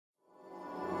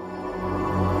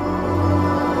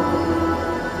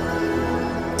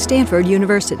Stanford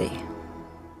University.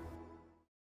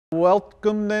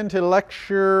 Welcome then to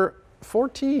lecture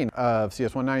 14 of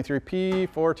CS193P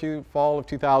for fall of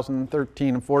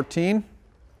 2013 and 14.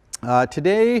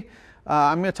 Today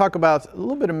I'm going to talk about a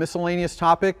little bit of miscellaneous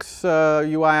topics,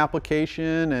 UI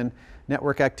application and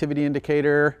network activity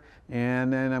indicator,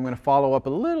 and then I'm going to follow up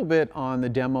a little bit on the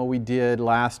demo we did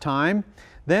last time.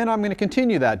 Then I'm going to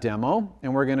continue that demo,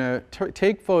 and we're going to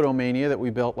take Photomania that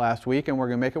we built last week, and we're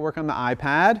going to make it work on the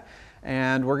iPad,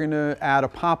 and we're going to add a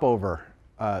popover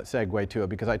segue to it,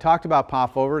 because I talked about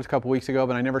popovers a couple weeks ago,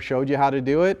 but I never showed you how to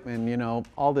do it. And you know,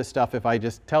 all this stuff, if I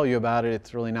just tell you about it,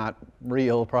 it's really not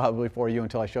real probably for you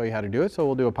until I show you how to do it. So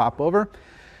we'll do a popover.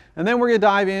 And then we're going to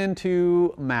dive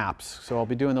into maps. So I'll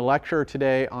be doing the lecture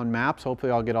today on maps.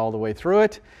 Hopefully I'll get all the way through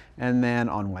it. And then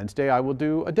on Wednesday I will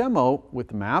do a demo with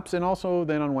the maps. And also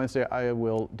then on Wednesday I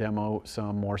will demo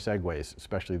some more segues,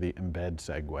 especially the embed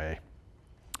segue.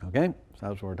 Okay, so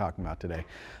that's what we're talking about today.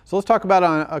 So let's talk about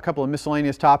a couple of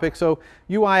miscellaneous topics. So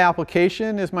UI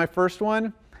application is my first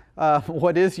one.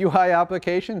 What is UI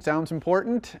application? Sounds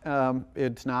important.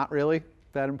 It's not really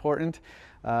that important.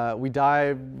 We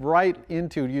dive right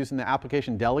into using the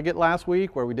application delegate last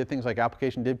week, where we did things like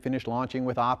application did finish launching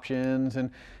with options, and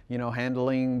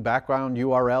handling background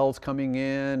URLs coming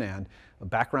in and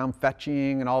background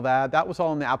fetching and all that. That was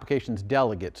all in the applications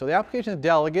delegate. So the applications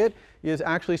delegate is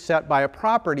actually set by a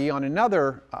property on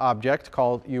another object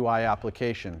called UI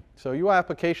application. So UI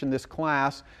application, this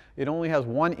class, it only has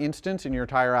one instance in your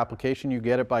entire application. You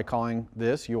get it by calling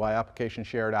this UI application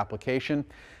shared application.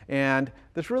 And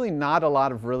there's really not a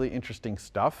lot of really interesting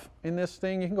stuff in this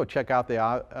thing. You can go check out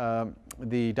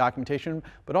the documentation,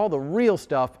 but all the real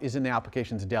stuff is in the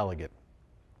applications delegate.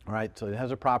 All right, so it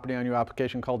has a property on your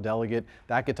application called delegate.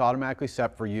 That gets automatically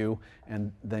set for you.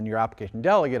 And then your application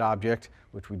delegate object,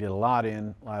 which we did a lot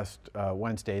in last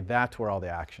Wednesday, that's where all the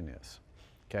action is.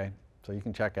 Okay, so you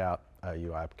can check out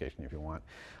UI application if you want.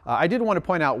 I did want to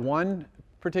point out one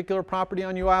particular property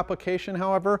on UI application,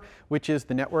 however, which is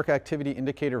the network activity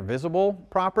indicator visible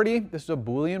property. This is a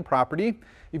Boolean property.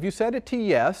 If you set it to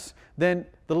yes, then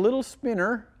the little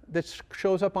spinner that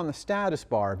shows up on the status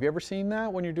bar. Have you ever seen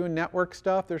that when you're doing network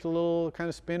stuff? There's a little kind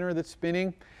of spinner that's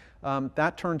spinning.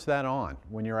 That turns that on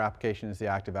when your application is the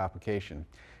active application.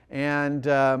 And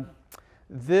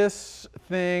this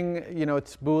thing,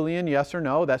 it's Boolean, yes or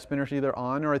no. That spinner's either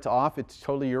on or it's off. It's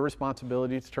totally your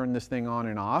responsibility to turn this thing on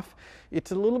and off.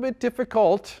 It's a little bit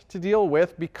difficult to deal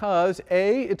with because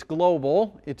A, it's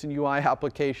global. It's an UI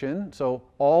application. So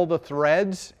all the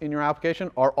threads in your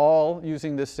application are all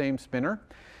using this same spinner.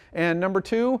 And number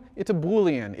two, it's a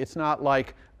Boolean. It's not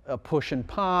like a push and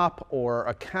pop or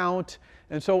a count.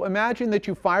 And so imagine that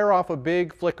you fire off a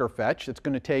big flicker fetch. It's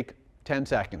going to take 10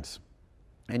 seconds.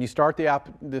 And you start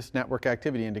this network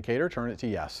activity indicator, turn it to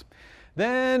yes.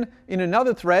 Then in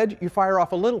another thread, you fire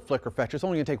off a little flicker fetch. It's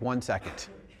only going to take 1 second.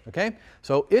 Okay?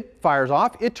 So it fires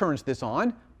off. It turns this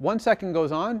on. 1 second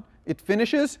goes on. It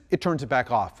finishes. It turns it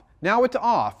back off. Now it's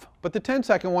off, but the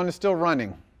 10-second one is still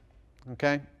running.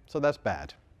 Okay? So that's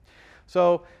bad.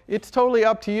 So it's totally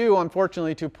up to you,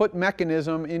 unfortunately, to put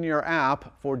mechanism in your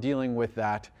app for dealing with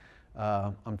that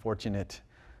unfortunate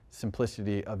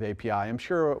simplicity of API. I'm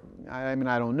sure, I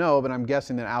don't know, but I'm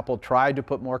guessing that Apple tried to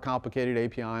put more complicated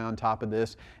API on top of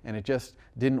this, and it just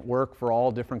didn't work for all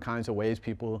different kinds of ways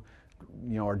people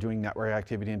are doing network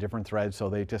activity in different threads. So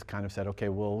they just kind of said, okay,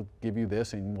 we'll give you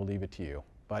this and we'll leave it to you.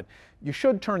 But you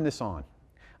should turn this on.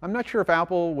 I'm not sure if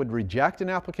Apple would reject an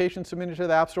application submitted to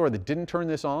the App Store that didn't turn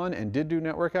this on and did do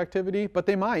network activity, but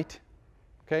they might.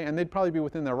 Okay, and they'd probably be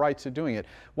within their rights of doing it.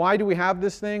 Why do we have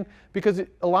this thing? Because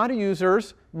a lot of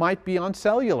users might be on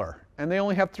cellular, and they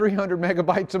only have 300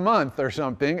 megabytes a month or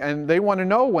something, and they want to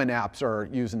know when apps are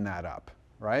using that up,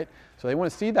 right? So they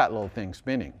want to see that little thing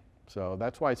spinning. So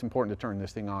that's why it's important to turn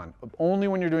this thing on. Only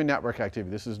when you're doing network activity.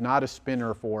 This is not a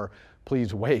spinner for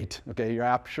please wait. Okay, your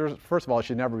app, first of all, it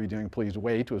should never be doing please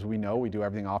wait. As we know, we do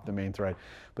everything off the main thread.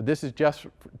 But this is just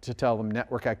to tell them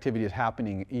network activity is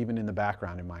happening even in the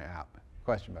background in my app.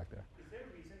 Question back there. Is there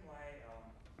a reason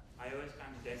why iOS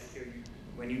can't detect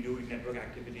when you do network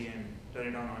activity and turn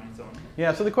it on its own?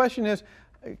 Yeah, so the question is,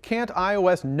 can't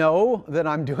iOS know that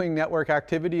I'm doing network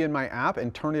activity in my app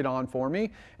and turn it on for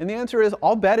me? And the answer is,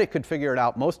 I'll bet it could figure it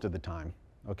out most of the time.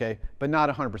 Okay, but not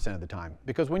 100% of the time.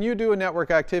 Because when you do a network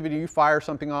activity, you fire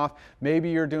something off, maybe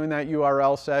you're doing that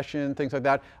URL session, things like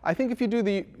that. I think if you do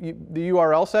the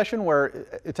URL session where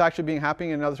it's actually being happening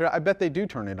in another thread, I bet they do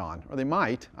turn it on, or they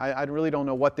might. I really don't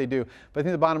know what they do. But I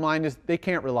think the bottom line is they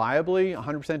can't reliably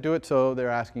 100% do it, so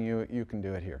they're asking you, you can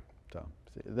do it here. So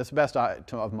that's the best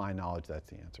of my knowledge,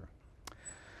 that's the answer.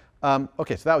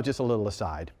 Okay, so that was just a little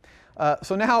aside.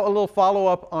 So now a little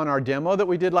follow-up on our demo that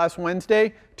we did last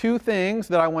Wednesday. Two things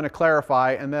that I want to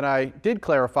clarify, and that I did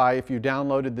clarify if you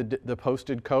downloaded the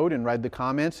posted code and read the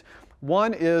comments.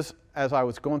 One is, as I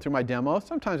was going through my demo,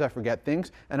 sometimes I forget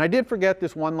things, and I did forget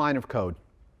this one line of code,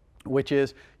 which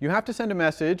is you have to send a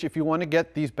message if you want to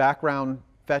get these background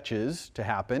fetches to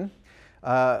happen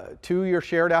to your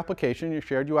shared application, your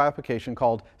shared UI application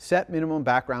called set minimum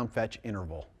background fetch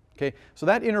interval. Okay, so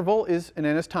that interval is an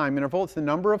NS time interval. It's the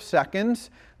number of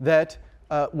seconds that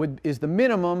is the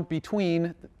minimum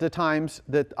between the times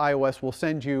that iOS will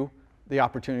send you the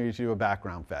opportunity to do a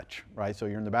background fetch, right? So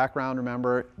you're in the background,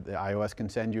 remember, the iOS can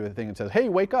send you a thing that says, hey,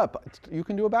 wake up, you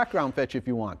can do a background fetch if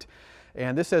you want.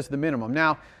 And this says the minimum.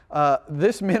 Now,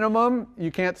 this minimum,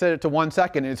 you can't set it to 1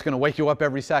 second, and it's going to wake you up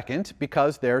every second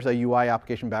because there's a UI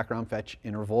application background fetch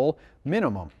interval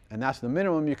minimum. And that's the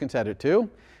minimum you can set it to.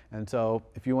 And so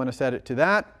if you want to set it to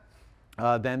that,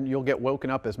 then you'll get woken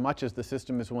up as much as the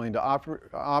system is willing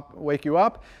to wake you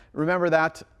up. Remember,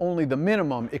 that's only the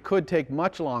minimum. It could take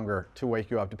much longer to wake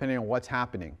you up, depending on what's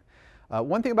happening.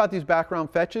 One thing about these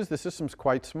background fetches, the system's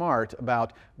quite smart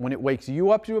about when it wakes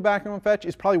you up to do a background fetch,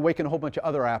 it's probably waking a whole bunch of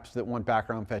other apps that want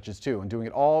background fetches too, and doing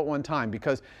it all at one time,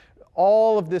 because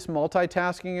all of this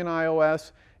multitasking in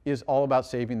iOS is all about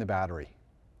saving the battery.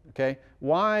 Okay?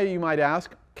 Why, you might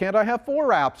ask, can't I have 4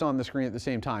 apps on the screen at the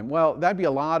same time? Well, that'd be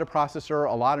a lot of processor,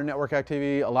 a lot of network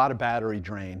activity, a lot of battery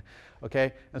drain.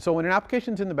 Okay? And so when an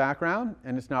application's in the background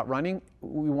and it's not running,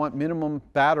 we want minimum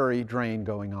battery drain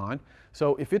going on.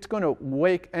 So if it's going to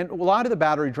wake, and a lot of the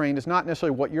battery drain is not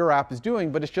necessarily what your app is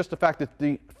doing, but it's just the fact that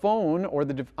the phone or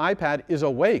the iPad is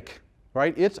awake,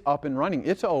 right? It's up and running.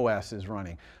 Its OS is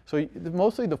running. So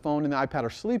mostly the phone and the iPad are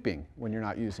sleeping when you're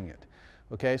not using it.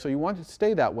 Okay, so you want it to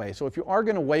stay that way. So if you are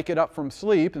going to wake it up from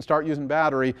sleep and start using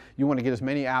battery, you want to get as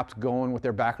many apps going with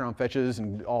their background fetches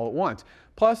and all at once.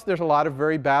 Plus, there's a lot of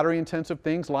very battery-intensive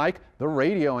things like the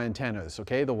radio antennas,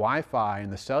 okay, the Wi-Fi and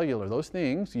the cellular. Those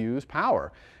things use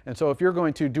power. And so if you're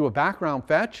going to do a background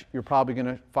fetch, you're probably going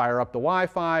to fire up the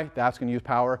Wi-Fi. That's going to use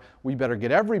power. We better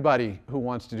get everybody who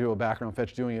wants to do a background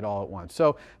fetch doing it all at once.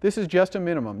 So this is just a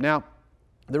minimum. Now,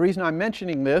 the reason I'm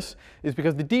mentioning this is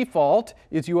because the default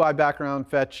is UI background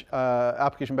fetch,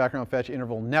 application background fetch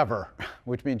interval never,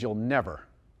 which means you'll never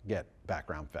get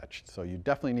background fetched. So you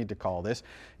definitely need to call this.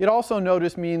 It also,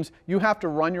 notice, means you have to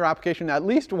run your application at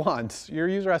least once. Your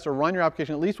user has to run your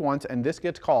application at least once, and this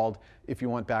gets called if you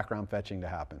want background fetching to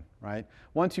happen, right?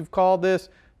 Once you've called this,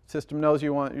 system knows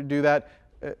you want to do that.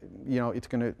 You know, it's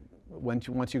going to,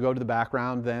 once you go to the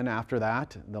background, then after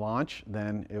that, the launch,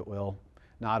 then it will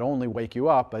not only wake you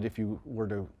up, but if you were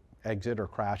to exit or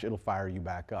crash, it'll fire you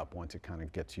back up once it kind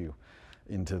of gets you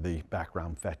into the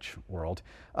background fetch world.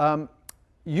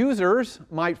 Users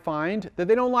might find that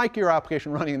they don't like your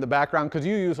application running in the background because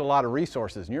you use a lot of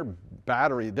resources, and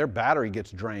their battery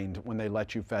gets drained when they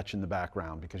let you fetch in the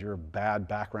background because you're a bad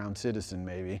background citizen,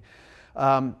 maybe.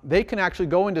 They can actually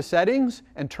go into settings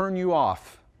and turn you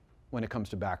off when it comes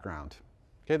to background.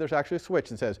 Okay, there's actually a switch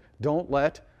that says, don't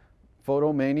let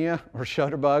Photomania or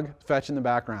Shutterbug fetch in the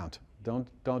background.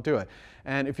 Don't do it.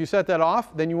 And if you set that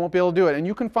off, then you won't be able to do it. And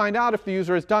you can find out if the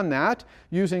user has done that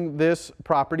using this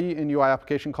property in UI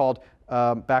application called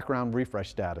background refresh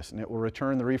status. And it will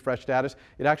return the refresh status.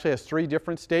 It actually has 3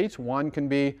 different states. 1 can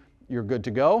be you're good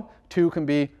to go. 2 can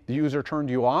be the user turned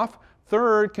you off.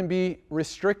 3rd can be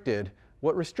restricted.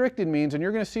 What restricted means, and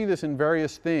you're going to see this in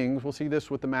various things. We'll see this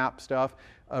with the map stuff.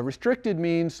 Restricted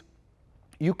means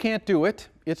you can't do it,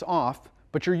 it's off,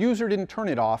 but your user didn't turn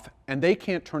it off, and they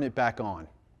can't turn it back on.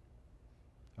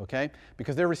 Okay?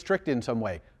 Because they're restricted in some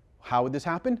way. How would this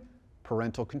happen?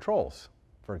 Parental controls,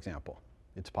 for example.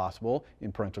 It's possible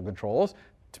in parental controls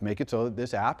to make it so that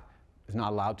this app is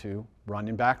not allowed to run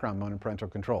in background mode in parental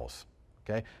controls.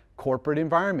 Okay? Corporate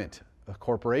environment. A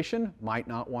corporation might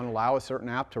not want to allow a certain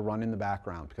app to run in the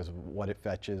background because of what it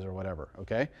fetches or whatever.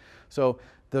 Okay? So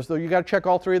you got to check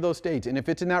all 3 of those states. And if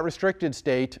it's in that restricted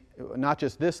state, not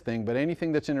just this thing, but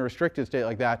anything that's in a restricted state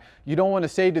like that, you don't want to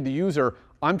say to the user,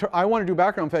 I want to do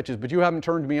background fetches, but you haven't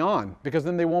turned me on, because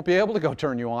then they won't be able to go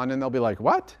turn you on, and they'll be like,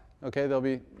 what? Okay, they'll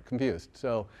be confused.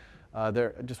 So I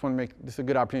just want to make this a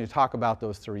good opportunity to talk about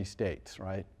those 3 states,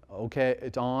 right? Okay,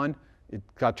 it's on, it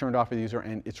got turned off for the user,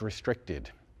 and it's restricted.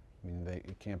 I mean,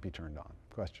 it can't be turned on.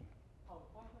 Question? What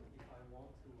if I want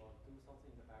to do something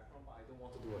in the background, but I don't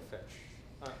want to do a fetch?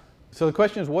 So the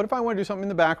question is, what if I want to do something in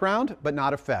the background but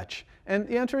not a fetch? And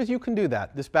the answer is you can do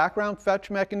that. This background fetch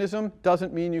mechanism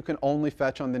doesn't mean you can only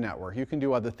fetch on the network. You can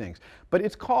do other things. But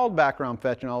it's called background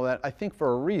fetch and all that, I think,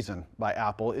 for a reason by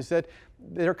Apple, is that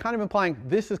they're kind of implying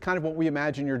this is kind of what we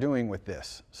imagine you're doing with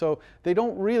this. So they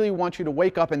don't really want you to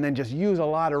wake up and then just use a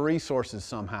lot of resources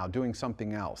somehow doing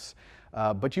something else.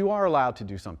 But you are allowed to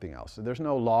do something else. So there's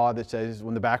no law that says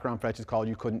when the background fetch is called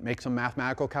you couldn't make some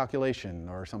mathematical calculation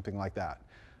or something like that.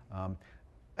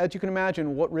 As you can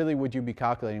imagine, what really would you be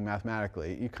calculating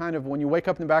mathematically? You kind of, when you wake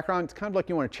up in the background, it's kind of like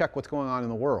you want to check what's going on in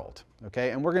the world.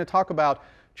 Okay? And we're going to talk about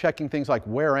checking things like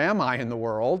where am I in the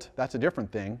world? That's a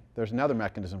different thing. There's another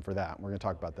mechanism for that. We're going to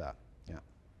talk about that. Yeah.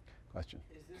 Question?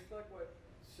 Is this like what,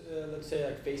 let's say,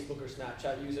 like Facebook or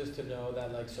Snapchat uses to know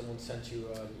that like someone sent you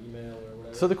an email or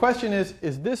whatever? So the question is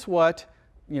this what,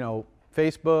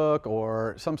 Facebook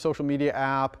or some social media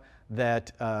app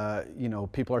that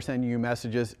people are sending you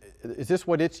messages, is this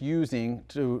what it's using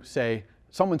to say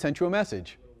someone sent you a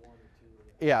message?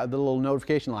 Yeah, the little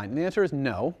notification line. And the answer is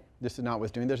no, this is not what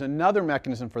it's doing. There's another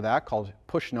mechanism for that called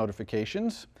push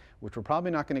notifications, which we're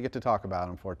probably not going to get to talk about,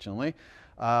 unfortunately.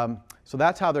 So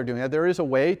that's how they're doing it. There is a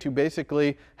way to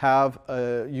basically have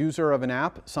a user of an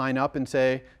app sign up and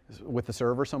say, with the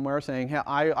server somewhere, saying, hey,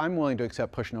 I'm willing to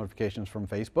accept push notifications from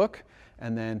Facebook.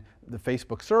 And then the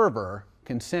Facebook server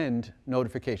can send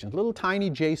notifications, little tiny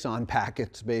JSON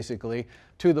packets, basically,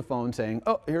 to the phone saying,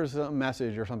 oh, here's a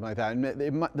message or something like that.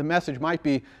 And the message might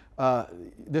be,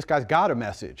 this guy's got a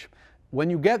message.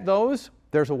 When you get those,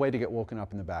 there's a way to get woken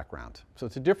up in the background. So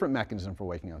it's a different mechanism for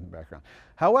waking up in the background.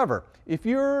 However, if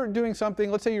you're doing something,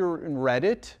 let's say you're in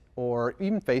Reddit or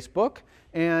even Facebook,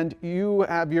 and you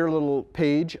have your little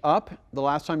page up the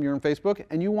last time you were in Facebook,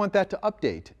 and you want that to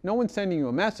update. No one's sending you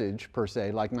a message, per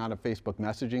se, like not a Facebook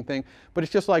messaging thing, but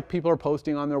it's just like people are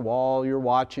posting on their wall, you're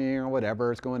watching, or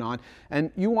whatever is going on. And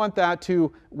you want that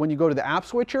to, when you go to the app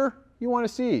switcher, you want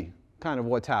to see kind of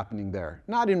what's happening there.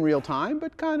 Not in real time,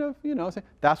 but kind of,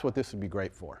 that's what this would be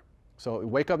great for. So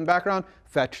wake up in the background,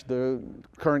 fetch the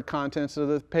current contents of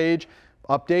the page,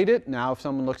 update it. Now if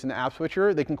someone looks in the app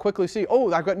switcher, they can quickly see,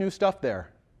 oh, I've got new stuff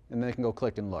there. And they can go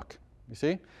click and look. You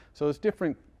see? So it's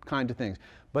different kinds of things.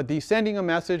 But the sending a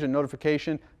message, a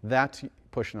notification, that's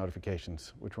push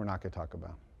notifications, which we're not going to talk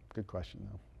about. Good question,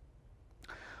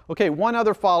 though. OK, one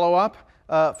other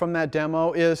follow-up from that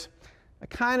demo is I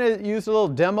kind of used a little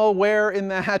demoware in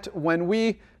that when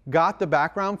we got the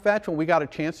background fetch, when we got a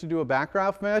chance to do a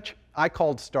background fetch, I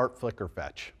called start flicker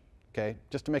fetch, okay,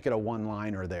 just to make it a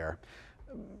one-liner there.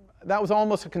 That was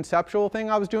almost a conceptual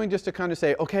thing I was doing just to kind of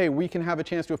say, okay, we can have a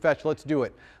chance to do a fetch, let's do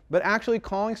it. But actually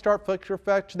calling start flicker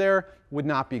fetch there would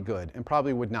not be good and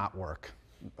probably would not work.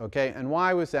 Okay, and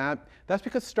why was that? That's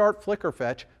because start flicker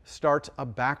fetch starts a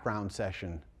background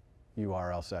session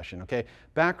URL session. Okay,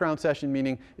 background session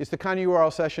meaning it's the kind of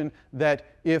URL session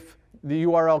that if the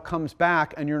URL comes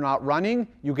back and you're not running,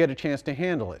 you get a chance to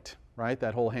handle it, right?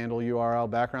 That whole handle URL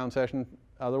background session,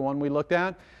 other one we looked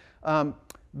at.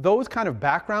 Those kind of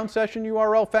background session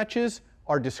URL fetches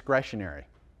are discretionary,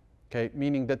 okay?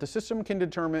 Meaning that the system can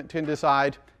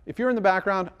decide, if you're in the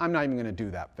background, I'm not even going to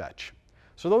do that fetch.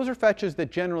 So those are fetches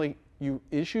that generally you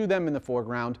issue them in the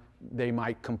foreground, they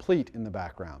might complete in the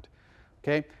background,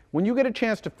 okay? When you get a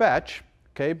chance to fetch,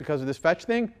 okay, because of this fetch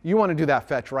thing, you want to do that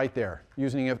fetch right there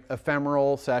using an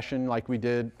ephemeral session like we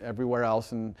did everywhere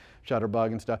else in Shutterbug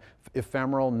and stuff.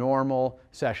 Ephemeral, normal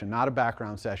session, not a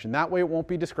background session. That way it won't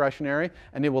be discretionary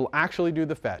and it will actually do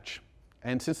the fetch.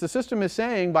 And since the system is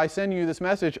saying by sending you this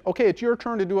message, okay, it's your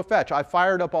turn to do a fetch. I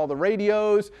fired up all the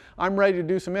radios. I'm ready to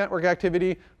do some network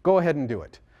activity. Go ahead and do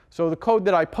it. So the code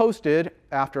that I posted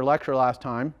after lecture last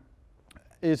time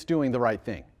is doing the right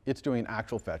thing. It's doing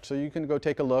actual fetch. So you can go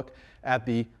take a look at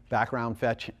the background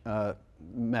fetch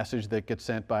message that gets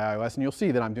sent by iOS, and you'll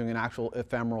see that I'm doing an actual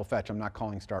ephemeral fetch. I'm not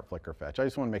calling start flicker fetch. I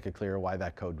just want to make it clear why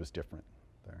that code was different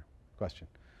there. Question?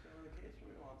 So in the case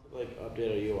where we want to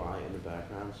update a UI in the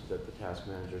background so that the task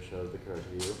manager shows the code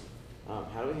to you,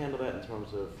 how do we handle that in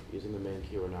terms of using the main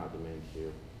queue or not the main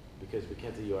queue? Because we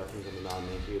can't do UI things on the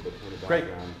non-main queue, but in the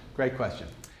background. Great question.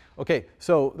 OK,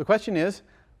 so the question is,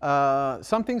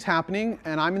 something's happening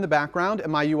and I'm in the background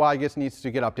and my UI needs to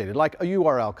get updated. Like a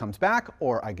URL comes back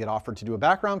or I get offered to do a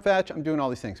background fetch. I'm doing all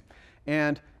these things.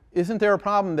 And isn't there a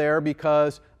problem there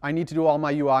because I need to do all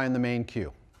my UI in the main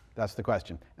queue? That's the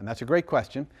question. And that's a great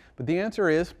question. But the answer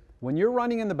is when you're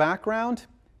running in the background,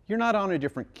 you're not on a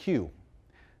different queue.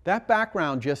 That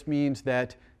background just means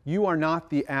that you are not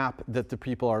the app that the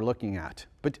people are looking at.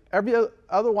 But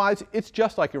otherwise, it's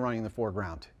just like you're running in the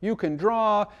foreground. You can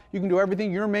draw, you can do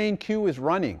everything. Your main queue is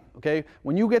running, okay?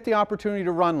 When you get the opportunity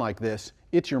to run like this,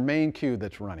 it's your main queue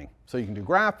that's running. So you can do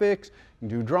graphics, you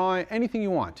can do drawing, anything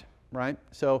you want, right?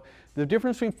 So the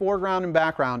difference between foreground and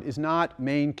background is not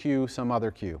main queue, some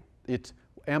other queue. It's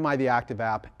am I the active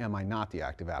app? Am I not the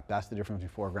active app? That's the difference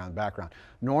between foreground and background.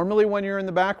 Normally when you're in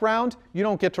the background, you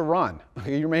don't get to run.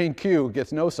 Okay? Your main queue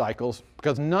gets no cycles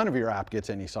because none of your app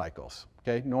gets any cycles,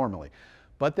 okay, normally.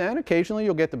 But then occasionally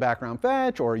you'll get the background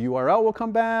fetch, or a URL will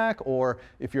come back, or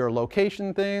if you're a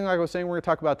location thing, like I was saying we're going to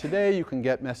talk about today, you can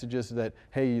get messages that,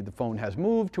 hey, the phone has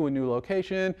moved to a new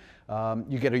location.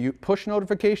 You get a push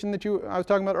notification that I was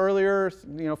talking about earlier,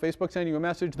 you know, Facebook sending you a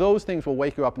message. Those things will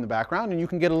wake you up in the background, and you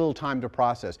can get a little time to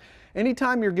process.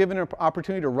 Anytime you're given an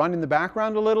opportunity to run in the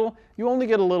background a little, you only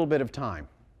get a little bit of time.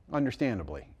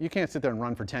 Understandably. You can't sit there and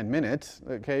run for 10 minutes,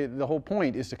 okay? The whole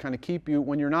point is to kind of keep you,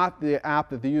 when you're not the app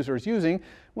that the user is using,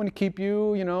 want to keep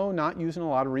you, you know, not using a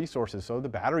lot of resources so the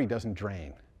battery doesn't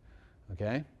drain,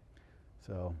 okay?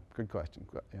 So, good question.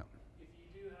 Yeah.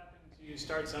 If you do happen to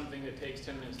start something that takes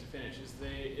 10 minutes to finish,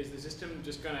 is the system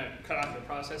just going to cut off the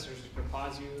process, or is it going to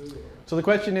pause you? Or? So the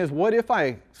question is, what if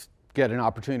I get an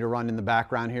opportunity to run in the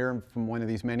background here from one of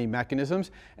these many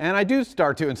mechanisms, and I do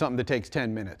start doing something that takes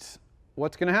 10 minutes?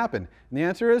 What's going to happen? And the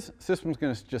answer is, the system's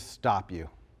going to just stop you.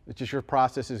 It's just your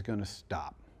process is going to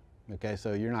stop. Okay,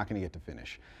 so you're not going to get to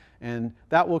finish. And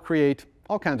that will create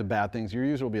all kinds of bad things. Your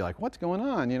user will be like, what's going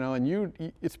on? You know,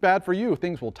 and it's bad for you.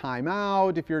 Things will time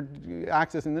out if you're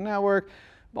accessing the network,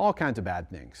 all kinds of bad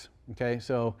things. Okay,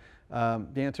 so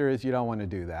the answer is you don't want to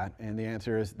do that. And the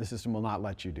answer is the system will not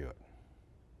let you do it.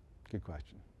 Good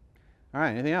question. All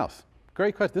right, anything else?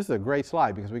 Great question. This is a great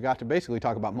slide because we got to basically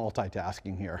talk about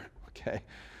multitasking here. Okay.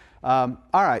 All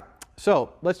right.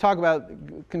 So let's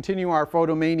continue our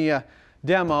Photomania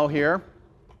demo here.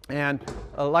 And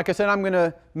like I said, I'm going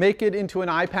to make it into an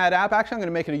iPad app. Actually, I'm going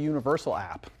to make it a universal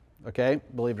app. Okay,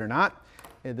 believe it or not.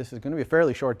 This is going to be a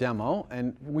fairly short demo.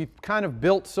 And we've kind of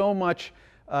built so much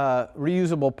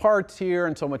reusable parts here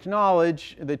and so much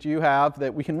knowledge that you have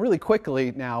that we can really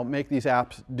quickly now make these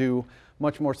apps do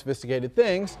much more sophisticated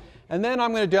things. And then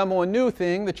I'm going to demo a new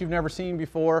thing that you've never seen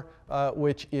before,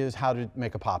 which is how to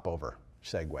make a popover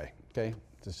segue. Okay,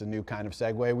 this is a new kind of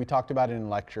segue. We talked about it in a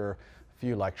lecture a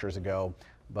few lectures ago,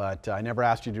 but I never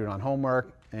asked you to do it on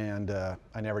homework, and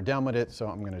I never demoed it, so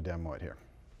I'm going to demo it here.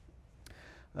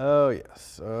 Oh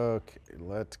yes, okay,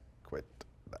 let's quit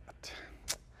that.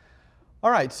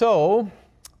 All right, so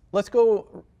let's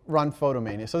go run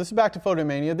Photomania. So this is back to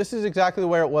Photomania. This is exactly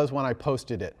where it was when I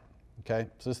posted it. Okay,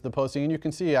 so this is the posting, and you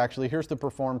can see actually here's the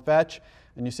perform fetch,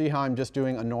 and you see how I'm just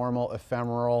doing a normal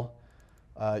ephemeral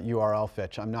URL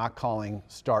fetch. I'm not calling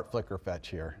start Flickr fetch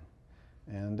here.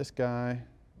 And this guy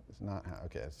is not,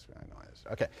 okay, I know it is.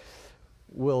 Okay,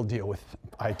 we'll deal with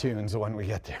iTunes when we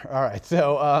get there. All right,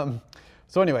 so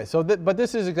anyway, but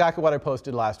this is exactly what I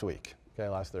posted last week, okay,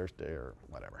 last Thursday or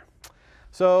whatever.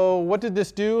 So what did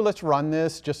this do? Let's run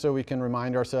this just so we can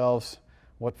remind ourselves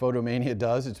what Photomania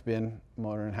does. It's been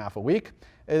more than half a week.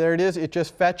 And there it is. It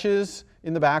just fetches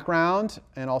in the background,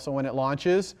 and also when it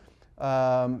launches,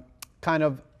 kind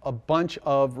of a bunch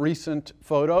of recent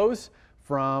photos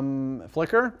from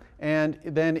Flickr, and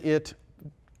then it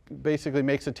basically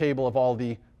makes a table of all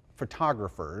the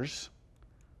photographers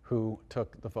who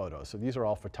took the photos. So these are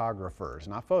all photographers,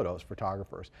 not photos,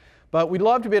 photographers. But we'd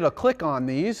love to be able to click on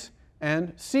these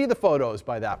and see the photos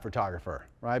by that photographer,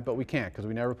 right? But we can't because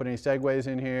we never put any segues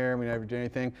in here, we never do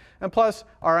anything. And plus,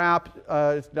 our app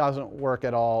doesn't work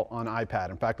at all on iPad.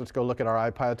 In fact, let's go look at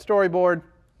our iPad storyboard.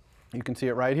 You can see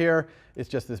it right here. It's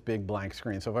just this big blank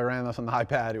screen. So if I ran this on the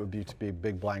iPad, it would be a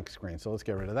big blank screen. So let's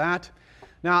get rid of that.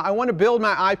 Now, I want to build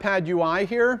my iPad UI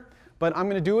here, but I'm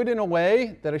going to do it in a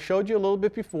way that I showed you a little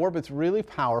bit before, but it's really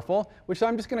powerful, which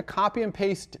I'm just going to copy and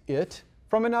paste it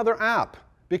from another app.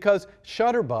 Because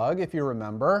Shutterbug, if you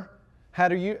remember,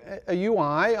 had a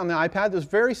UI on the iPad that was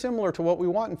very similar to what we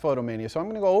want in Photomania. So I'm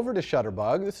going to go over to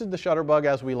Shutterbug. This is the Shutterbug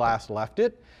as we last left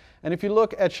it. And if you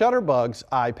look at Shutterbug's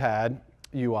iPad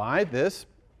UI,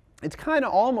 it's kind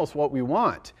of almost what we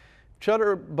want.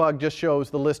 Shutterbug just shows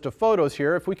the list of photos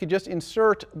here. If we could just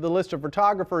insert the list of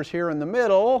photographers here in the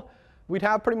middle, we'd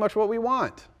have pretty much what we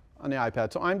want on the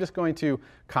iPad. So I'm just going to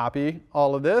copy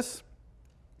all of this.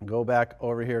 Go back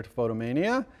over here to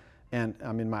Photomania, and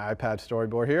I'm in my iPad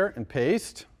storyboard here, and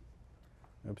paste.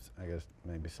 Oops, I guess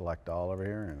maybe select all over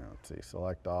here, and let's see,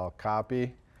 select all,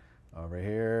 copy over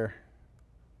here,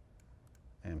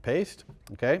 and paste.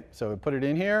 Okay, so we put it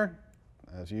in here.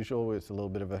 As usual, it's a little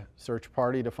bit of a search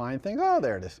party to find things. Oh,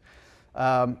 there it is.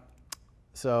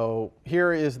 So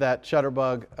here is that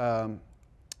Shutterbug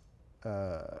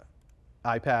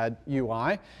iPad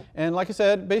UI. And like I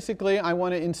said, basically I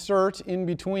want to insert in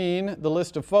between the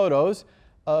list of photos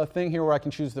a thing here where I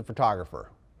can choose the photographer.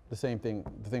 The same thing,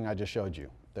 the thing I just showed you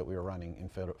that we were running in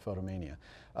Photomania.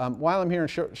 While I'm here in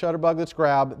Shutterbug, let's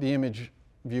grab the image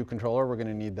view controller. We're going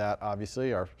to need that,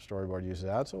 obviously. Our storyboard uses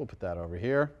that, so we'll put that over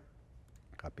here.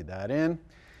 Copy that in.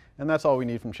 And that's all we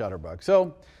need from Shutterbug.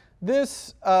 So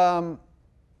this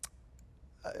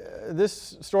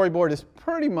this storyboard is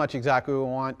pretty much exactly what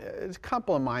we want. There's a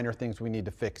couple of minor things we need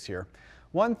to fix here.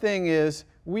 One thing is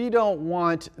we don't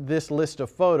want this list of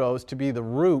photos to be the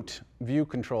root view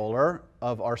controller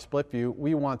of our split view.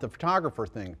 We want the photographer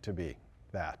thing to be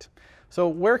that. So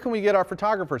where can we get our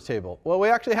photographers table? Well, we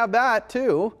actually have that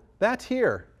too. That's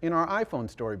here in our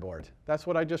iPhone storyboard. That's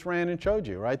what I just ran and showed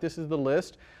you, right? This is the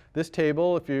list. This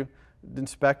table, if you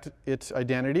inspect its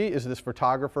identity, is this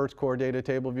photographer's core data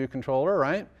table view controller,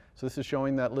 right? So this is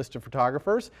showing that list of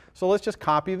photographers. So let's just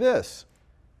copy this.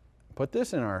 Put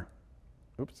this in our,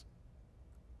 oops.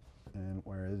 And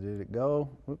where did it go?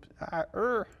 Oops.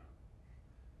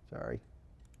 Sorry.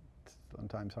 It's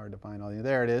sometimes hard to find all these.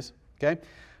 There it is. Okay.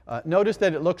 Notice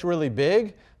that it looks really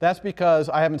big. That's because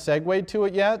I haven't segued to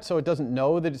it yet, so it doesn't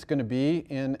know that it's going to be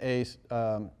in a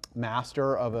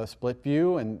master of a split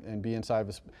view and be inside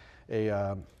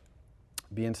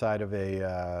of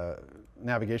a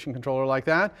navigation controller like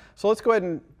that. So let's go ahead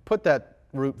and put that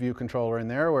root view controller in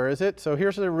there. Where is it? So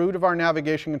here's the root of our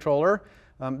navigation controller.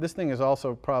 This thing is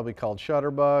also probably called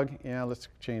Shutterbug. Yeah, let's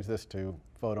change this to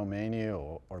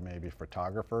Photomania or maybe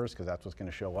photographers, because that's what's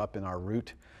going to show up in our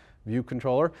root view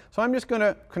controller. So I'm just going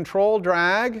to control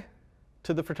drag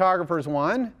to the photographers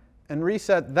one and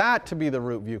reset that to be the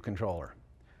root view controller.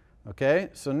 Okay,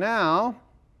 so now,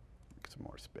 get some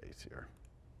more space here.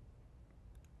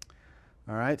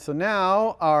 All right, so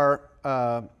now our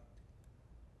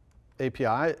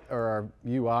API or our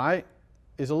UI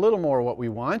is a little more what we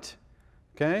want.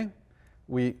 Okay,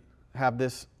 we have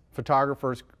this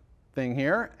photographer's thing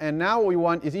here, and now what we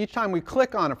want is each time we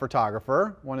click on a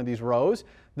photographer, one of these rows,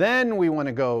 then we want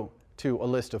to go to a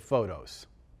list of photos.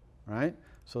 Right?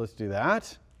 So let's do that.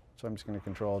 So I'm just going to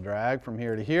control drag from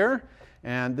here to here.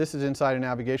 And this is inside a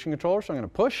navigation controller, so I'm going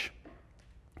to push.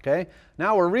 Okay,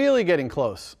 now we're really getting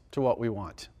close to what we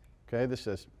want. Okay, this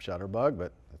says Shutterbug,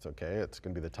 but that's okay. It's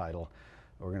going to be the title.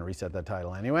 We're going to reset that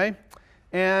title anyway.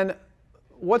 And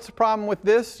what's the problem with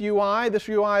this UI? This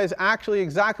UI is actually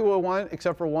exactly what we want,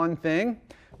 except for one thing,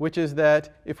 which is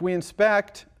that if we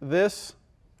inspect this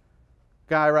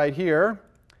guy right here,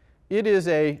 it is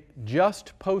a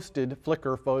just posted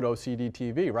Flickr photo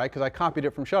CDTV, right? Because I copied it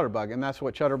from Shutterbug, and that's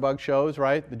what Shutterbug shows,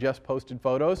 right? The just posted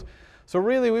photos. So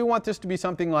really, we want this to be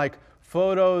something like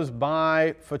photos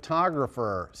by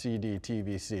photographer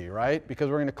CDTVC, right? Because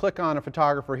we're going to click on a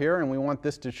photographer here, and we want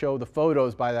this to show the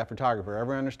photos by that photographer.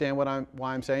 Everyone understand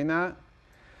why I'm saying that?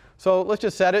 So let's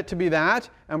just set it to be that,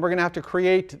 and we're going to have to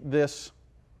create this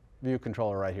view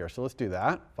controller right here. So let's do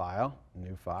that. File,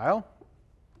 new file.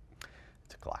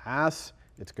 It's a class.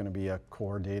 It's going to be a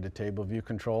core data table view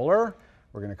controller.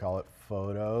 We're going to call it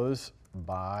photos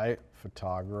by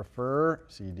photographer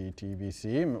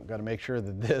CDTVC. We've got to make sure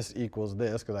that this equals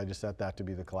this, because I just set that to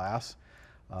be the class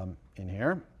in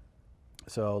here.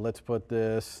 So let's put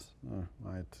this,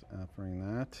 it's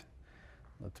offering that.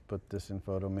 Let's put this in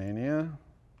Photomania.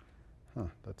 Huh,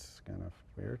 that's kind of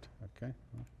weird. Okay,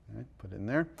 all right, put it in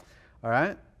there. All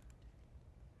right.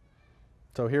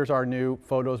 So here's our new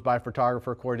photos by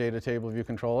photographer core data table view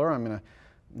controller. I'm going to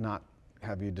not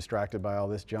have you distracted by all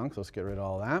this junk, so let's get rid of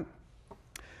all that.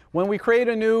 When we create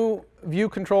a new view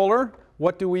controller,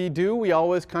 what do? We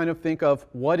always kind of think of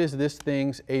what is this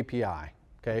thing's API,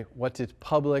 okay? What's its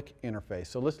public interface?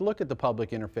 So let's look at the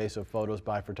public interface of photos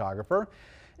by photographer.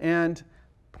 And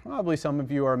probably some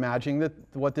of you are imagining that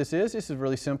what this is. This is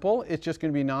really simple. It's just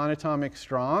going to be non-atomic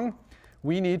strong.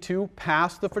 We need to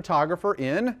pass the photographer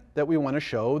in that we want to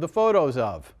show the photos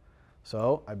of.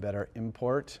 So I better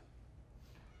import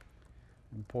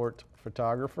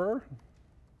photographer,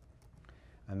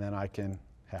 and then I can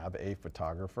have a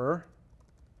photographer.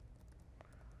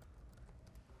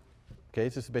 Okay,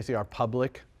 so this is basically our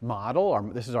public model.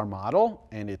 This is our model,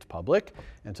 and it's public.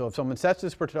 And so if someone sets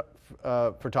this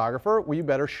photographer, we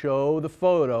better show the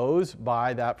photos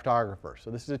by that photographer.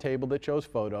 So this is a table that shows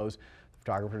photos. The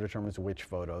photographer determines which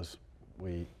photos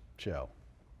we show.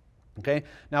 Okay,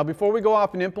 now before we go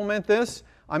off and implement this,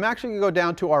 I'm actually going to go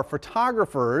down to our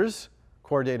photographers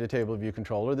core data table view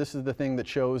controller. This is the thing that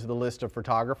shows the list of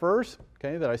photographers,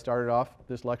 okay, that I started off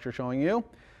this lecture showing you.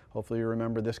 Hopefully you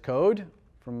remember this code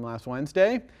from last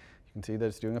Wednesday. You can see that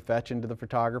it's doing a fetch into the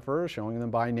photographer, showing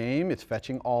them by name. It's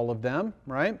fetching all of them,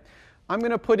 right? I'm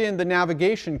going to put in the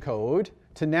navigation code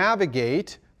to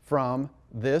navigate from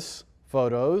this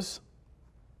photos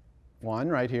one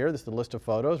right here. This is the list of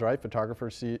photos, right?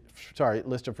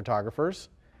 List of photographers.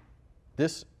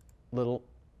 This little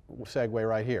segue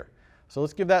right here. So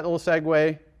let's give that little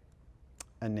segue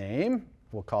a name.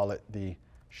 We'll call it the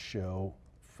Show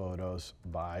Photos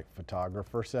by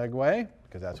Photographer segue,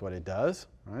 because that's what it does,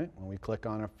 right? When we click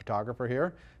on a photographer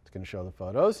here, it's going to show the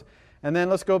photos. And then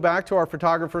let's go back to our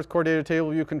photographer's core data table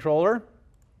view controller,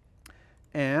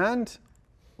 and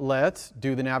let's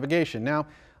do the navigation. Now,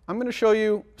 I'm going to show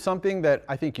you something that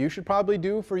I think you should probably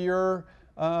do for your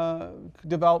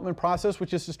development process,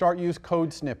 which is to start use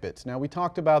code snippets. Now, we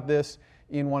talked about this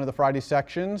in one of the Friday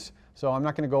sections, so I'm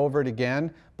not going to go over it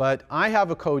again, but I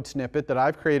have a code snippet that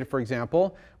I've created, for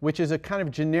example, which is a kind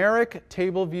of generic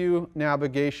table view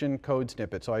navigation code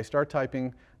snippet. So I start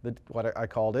typing what I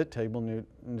called it, table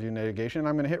view navigation, and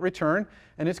I'm going to hit return,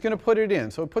 and it's going to put it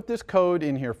in. So put this code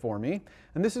in here for me,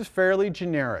 and this is fairly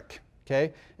generic,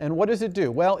 okay? And what does it do?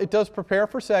 Well, it does prepare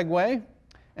for segue,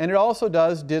 and it also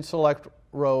does did select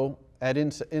row at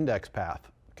index path.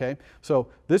 Okay, so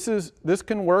this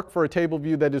can work for a table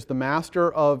view that is the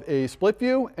master of a split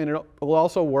view, and it will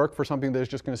also work for something that is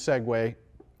just going to segue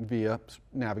via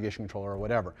navigation controller or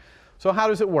whatever. So how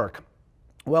does it work?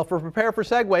 Well, for prepare for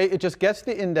segue, it just gets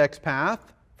the index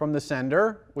path from the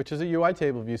sender, which is a UI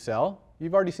table view cell.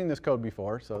 You've already seen this code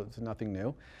before, so it's nothing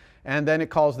new. And then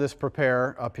it calls this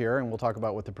prepare up here, and we'll talk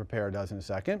about what the prepare does in a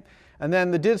second. And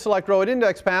then the did select row at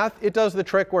index path, it does the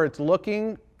trick where it's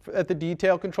looking at the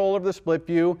detail controller of the split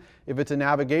view. If it's a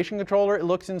navigation controller, it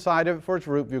looks inside of it for its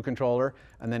root view controller,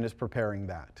 and then it's preparing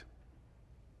that.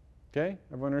 Okay,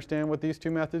 everyone understand what these two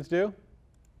methods do?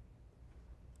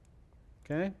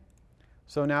 Okay,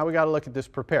 so now we got to look at this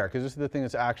prepare, because this is the thing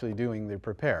that's actually doing the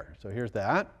prepare. So here's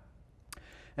that.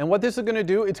 And what this is going to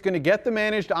do, it's going to get the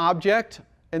managed object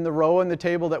in the row in the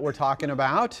table that we're talking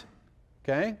about.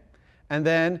 Okay, and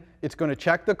then it's going to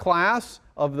check the class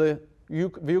of the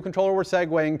view controller we're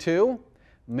segueing to.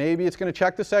 Maybe it's going to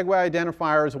check the segue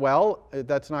identifier as well.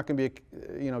 That's not going to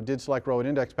be, did select row at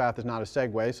index path is not a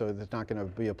segue, so it's not going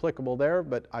to be applicable there.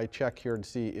 But I check here to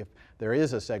see if there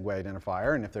is a segue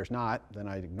identifier, and if there's not, then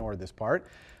I ignore this part.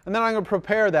 And then I'm going to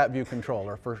prepare that view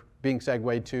controller for being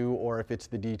segued to, or if it's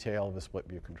the detail of a split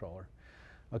view controller.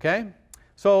 Okay?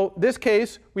 So this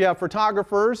case, we have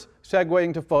photographers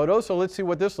segueing to photos. So let's see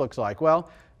what this looks like.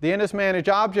 Well, the NS manage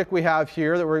object we have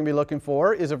here that we're going to be looking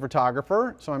for is a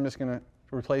photographer. So I'm just going to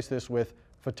replace this with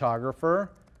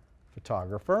photographer,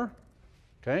 photographer.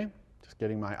 Okay, just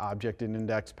getting my object in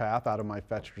index path out of my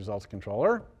fetched results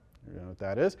controller. You know what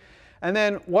that is. And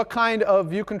then what kind of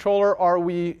view controller are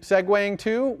we segueing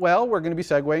to? Well, we're going to be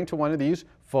segueing to one of these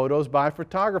photos by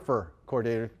photographer core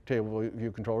data table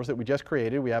view controllers that we just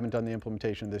created. We haven't done the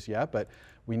implementation of this yet, but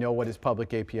we know what his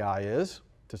public API is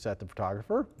to set the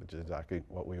photographer, which is exactly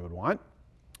what we would want.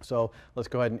 So let's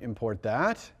go ahead and import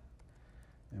that.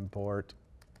 Import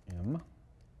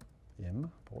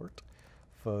import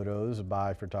photos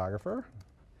by photographer.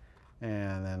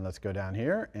 And then let's go down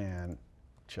here and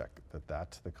check that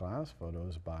that's the class,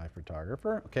 photos by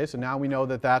photographer. Okay, so now we know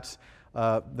that that's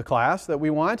the class that we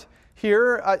want.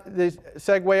 Here, the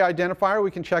segue identifier,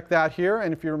 we can check that here.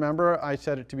 And if you remember, I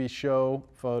set it to be show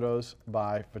photos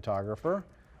by photographer.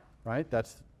 Right?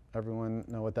 That's, everyone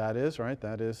know what that is, right?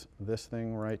 That is this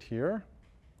thing right here,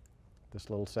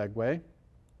 this little segue.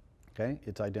 Okay,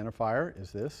 its identifier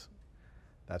is this.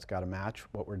 That's got to match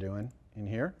what we're doing in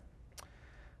here.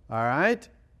 All right,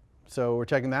 so we're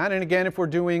checking that. And again, if we're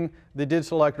doing the did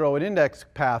select row at index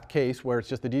path case where it's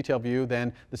just the detail view,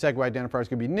 then the segue identifier is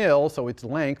going to be nil, so its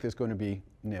length is going to be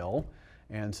nil.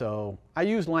 And so I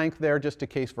use length there just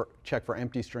to check for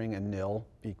empty string and nil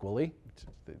equally.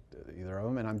 Either of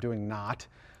them, and I'm doing not.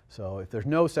 So if there's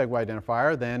no segue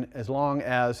identifier, then as long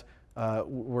as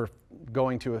we're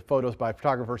going to a photos by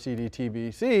photographer CD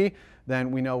TBC,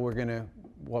 then we know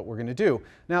what we're going to do.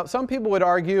 Now, some people would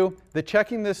argue that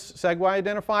checking this segue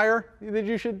identifier, that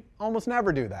you should almost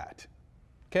never do that.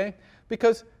 Okay?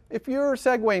 Because if you're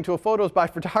segueing to a photos by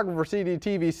photographer CD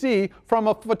TBC from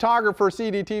a photographer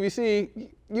CD TBC,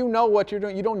 you know what you're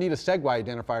doing. You don't need a segue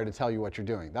identifier to tell you what you're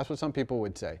doing. That's what some people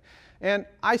would say. And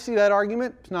I see that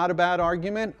argument. It's not a bad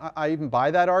argument. I even buy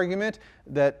that argument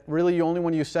that really you only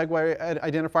want to use segue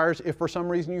identifiers if for some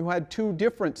reason you had two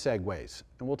different segues.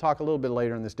 And we'll talk a little bit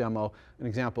later in this demo an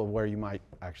example of where you might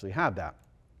actually have that.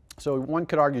 So one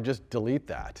could argue just delete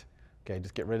that. Okay,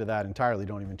 just get rid of that entirely.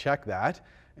 Don't even check that.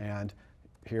 And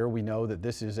here we know that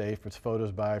this is it's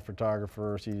photos by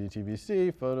photographer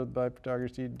CDTVC, photos by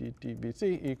photographer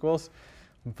CDTVC equals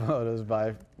photos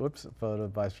by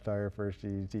photographer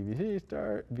CDTVC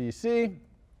star VC.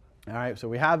 All right, so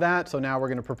we have that. So now we're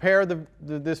going to prepare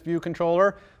this view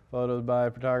controller. Photos by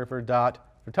photographer dot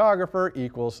photographer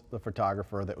equals the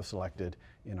photographer that was selected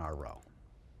in our row.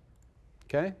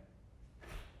 Okay?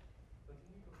 But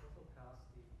can you also pass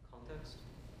the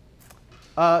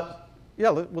context? Yeah,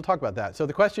 we'll talk about that. So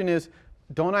the question is,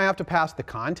 don't I have to pass the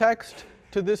context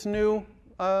to this new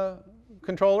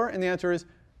controller? And the answer is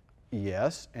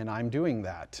yes, and I'm doing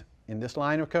that in this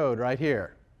line of code right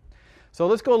here. So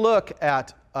let's go look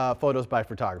at photos by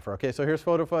photographer. Okay, so here's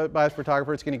photo by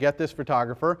photographer. It's going to get this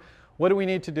photographer. What do we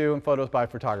need to do in photos by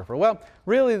photographer? Well,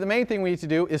 really the main thing we need to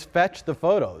do is fetch the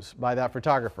photos by that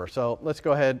photographer. So let's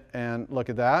go ahead and look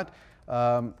at that.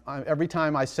 Every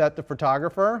time I set the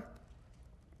photographer,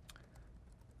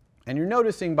 and you're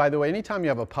noticing, by the way, anytime you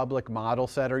have a public model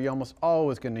setter, you're almost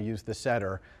always going to use the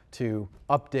setter to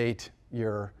update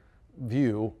your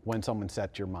view when someone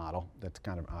sets your model. That's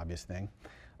kind of an obvious thing.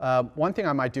 One thing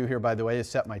I might do here, by the way, is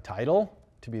set my title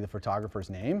to be the photographer's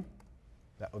name.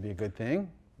 That would be a good thing,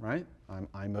 right?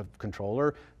 I'm a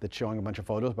controller that's showing a bunch of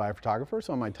photos by a photographer,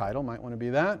 so my title might want to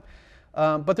be that.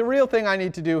 But the real thing I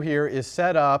need to do here is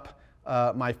set up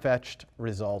my fetched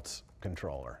results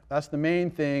controller. That's the main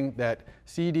thing that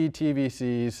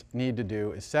CDTVCs need to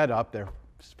do, is set up their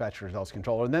fetch results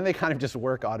controller, and then they kind of just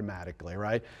work automatically,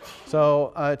 right?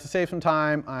 So to save some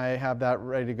time, I have that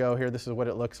ready to go here. This is what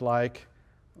it looks like.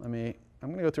 I'm going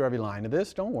to go through every line of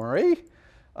this, don't worry.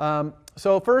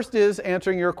 So first is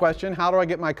answering your question, how do I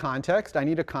get my context? I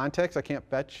need a context. I can't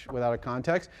fetch without a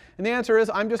context. And the answer is,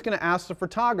 I'm just going to ask the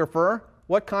photographer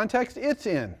what context it's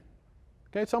in.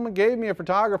 Okay, someone gave me a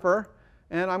photographer,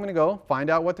 and I'm going to go find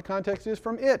out what the context is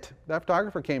from it. That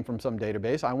photographer came from some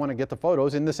database. I want to get the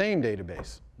photos in the same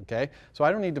database. Okay? So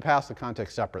I don't need to pass the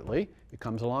context separately. It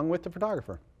comes along with the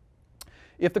photographer.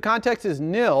 If the context is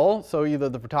nil, so either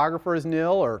the photographer is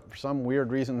nil, or for some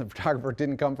weird reason the photographer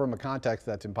didn't come from a context,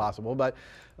 that's impossible, but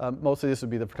mostly this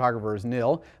would be the photographer is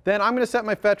nil, then I'm going to set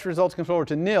my fetch results controller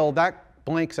to nil. That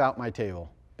blanks out my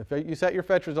table. If you set your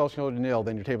fetch results controller to nil,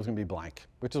 then your table is going to be blank,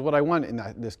 which is what I want in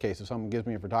this case, if someone gives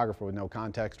me a photographer with no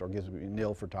context or gives me a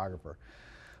nil photographer.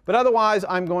 But otherwise,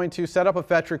 I'm going to set up a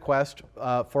fetch request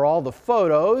for all the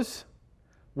photos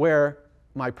where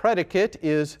my predicate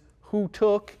is who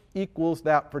took equals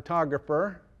that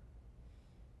photographer.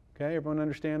 Okay, everyone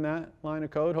understand that line of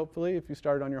code? Hopefully, if you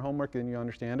started on your homework, then you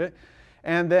understand it.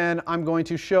 And then I'm going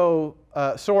to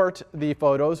sort the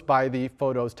photos by the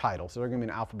photo's title. So they're going to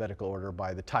be in alphabetical order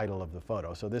by the title of the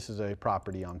photo. So this is a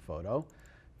property on photo,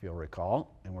 if you'll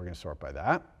recall. And we're going to sort by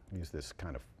that. Use this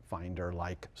kind of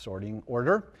finder-like sorting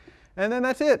order. And then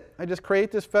that's it. I just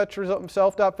create this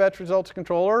self.fetch results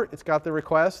controller. It's got the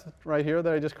request right here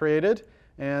that I just created,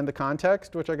 and the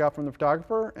context, which I got from the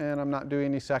photographer, and I'm not doing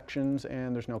any sections,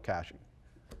 and there's no caching.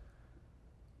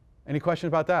 Any questions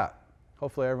about that?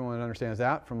 Hopefully everyone understands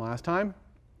that from last time.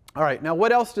 All right, now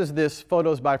what else does this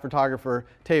photos by photographer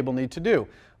table need to do?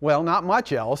 Well, not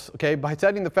much else. Okay, by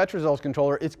setting the fetch results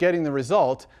controller, it's getting the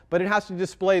result, but it has to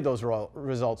display those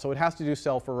results. So it has to do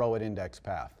cell for row at index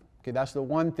path. Okay, that's the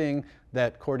one thing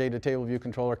that Core Data Table View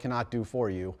Controller cannot do for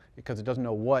you, because it doesn't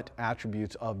know what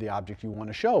attributes of the object you want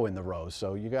to show in the rows.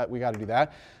 So we got to do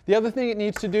that. The other thing it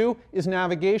needs to do is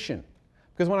navigation.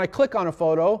 Because when I click on a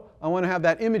photo, I want to have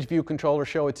that image view controller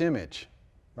show its image.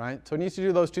 Right? So it needs to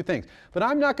do those two things. But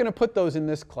I'm not going to put those in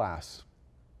this class.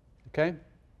 Okay?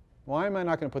 Why am I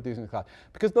not going to put these in the class?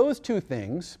 Because those two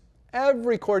things,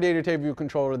 every Core Data Table View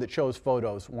Controller that shows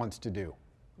photos wants to do.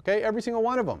 Okay? Every single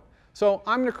one of them. So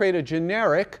I'm going to create a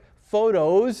generic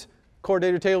photos Core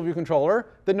Data Table View Controller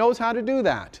that knows how to do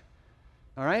that.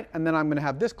 All right? And then I'm going to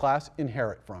have this class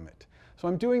inherit from it. So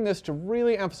I'm doing this to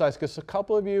really emphasize, because a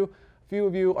few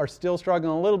of you are still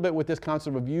struggling a little bit with this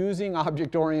concept of using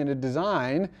object-oriented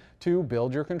design to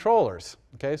build your controllers.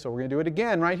 Okay, so we're going to do it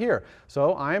again right here.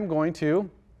 So I'm going to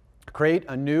create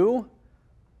a new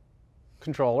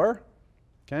controller.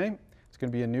 Okay, it's going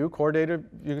to be a new Core Data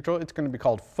View Controller. It's going to be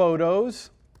called Photos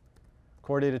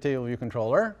Core Data Table View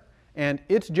Controller. And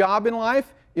its job in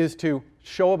life is to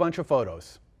show a bunch of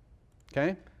photos.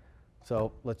 Okay,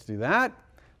 so let's do that.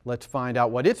 Let's find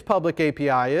out what its public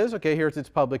API is. Okay, here's its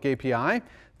public API.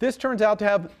 This turns out to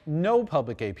have no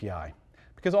public API,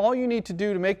 because all you need to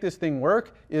do to make this thing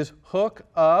work is hook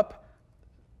up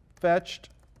fetched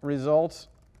results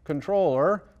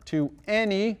controller to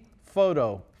any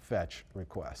photo fetch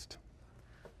request.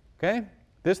 Okay,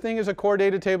 this thing is a Core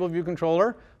Data Table View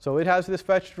Controller, so it has this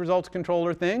fetched results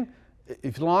controller thing.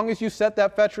 as long as you set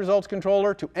that fetch results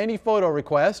controller to any photo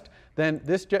request, then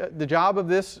the job of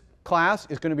this class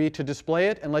is going to be to display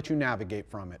it and let you navigate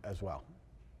from it as well.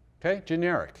 Okay,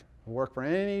 generic. Will work for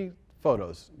any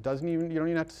photos. You don't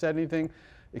even have to set anything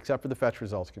except for the fetch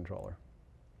results controller.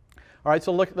 All right,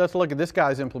 so let's look at this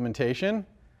guy's implementation.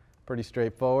 Pretty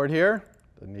straightforward here.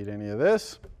 Doesn't need any of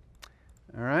this.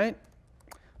 All right.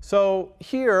 So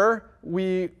here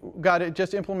we got to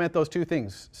just implement those two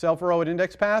things, self-row at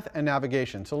index path and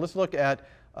navigation. So let's look at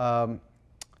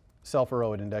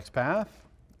self-row at index path.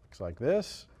 Looks like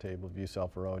this, table view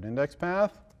self-row at index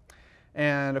path.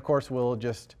 And of course, we'll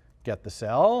just get the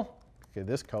cell. Okay,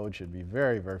 this code should be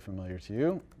very, very familiar to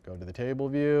you. Go to the table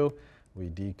view, we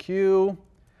DQ.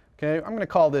 Okay, I'm going to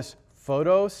call this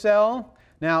photo cell.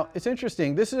 Now, it's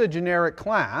interesting. This is a generic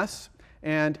class,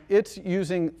 and it's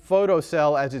using photo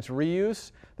cell as its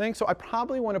reuse thing. So I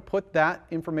probably want to put that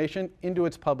information into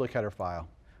its public header file.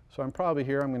 So I'm probably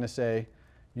here, I'm going to say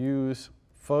use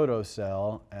photo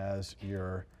cell as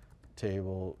your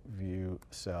table view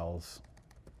cells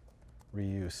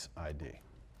reuse ID.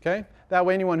 Okay? That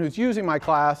way anyone who's using my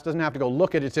class doesn't have to go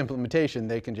look at its implementation.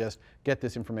 They can just get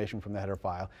this information from the header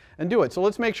file and do it. So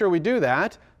let's make sure we do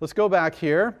that. Let's go back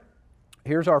here.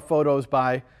 Here's our photos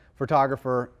by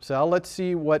photographer cell. Let's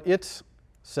see what its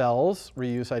cells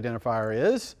reuse identifier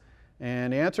is.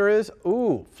 And the answer is,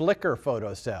 ooh, Flickr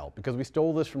photo cell, because we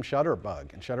stole this from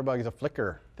Shutterbug. And Shutterbug is a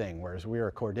Flickr thing, whereas we are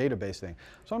a core database thing.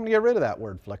 So I'm going to get rid of that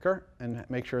word Flickr and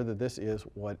make sure that this is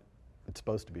what it's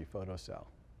supposed to be, photo cell.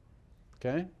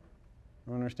 Okay?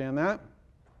 Everyone understand that?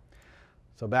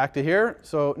 So back to here.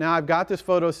 So now I've got this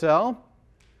photo cell.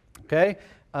 Okay?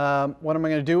 What am I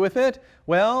going to do with it?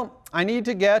 Well, I need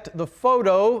to get the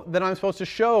photo that I'm supposed to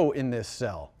show in this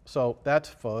cell. So that's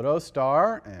photo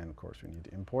star, and of course we need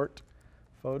to import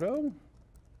photo.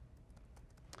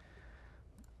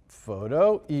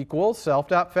 Photo equals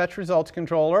self.fetch results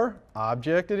controller,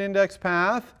 object at index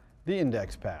path, the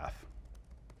index path.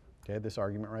 Okay, this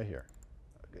argument right here.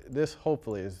 This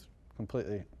hopefully is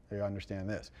completely, you understand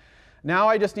this. Now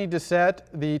I just need to set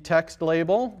the text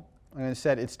label. I'm going to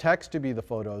set its text to be the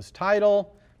photo's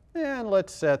title. And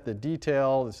let's set the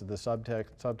detail, this is the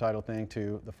subtitle thing,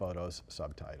 to the photo's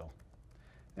subtitle.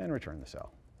 And return the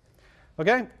cell.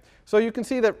 Okay? So you can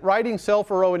see that writing cell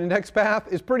for row and index path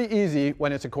is pretty easy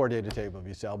when it's a core data table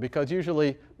view cell, because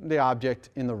usually the object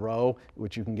in the row,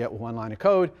 which you can get with one line of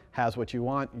code, has what you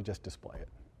want. You just display it.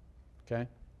 Okay?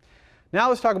 Now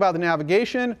let's talk about the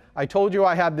navigation. I told you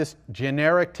I had this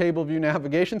generic table view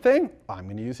navigation thing. I'm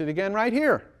going to use it again right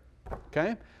here.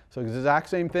 Okay? So it's the exact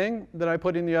same thing that I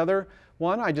put in the other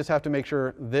one. I just have to make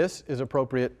sure this is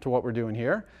appropriate to what we're doing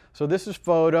here. So this is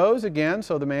photos again.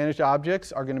 So the managed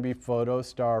objects are going to be photo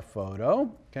star photo.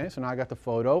 Okay, so now I got the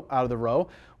photo out of the row.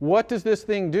 What does this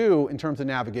thing do in terms of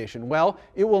navigation? Well,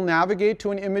 it will navigate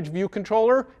to an image view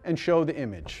controller and show the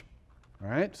image. All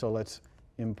right, so let's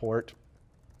import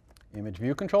image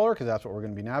view controller, because that's what we're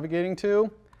going to be navigating to.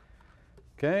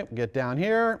 Okay, get down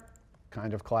here.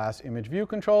 Kind of class image view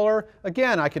controller.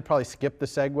 Again, I could probably skip the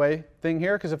segue thing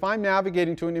here, because if I'm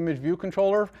navigating to an image view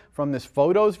controller from this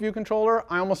photos view controller,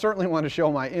 I almost certainly want to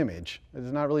show my image.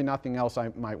 There's not really nothing else I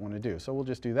might want to do. So we'll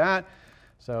just do that.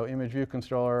 So image view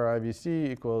controller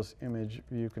IVC equals image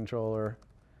view controller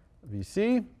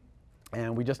VC.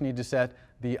 And we just need to set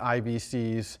the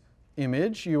IVC's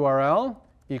image URL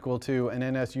equal to an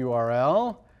NS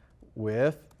URL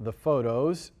with the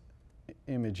photos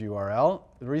image URL.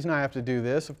 The reason I have to do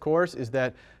this, of course, is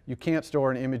that you can't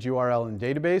store an image URL in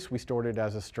database. We stored it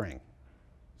as a string.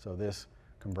 So this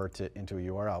converts it into a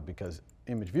URL, because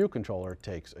image view controller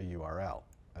takes a URL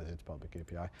as its public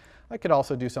API. I could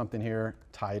also do something here,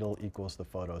 title equals the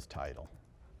photo's title.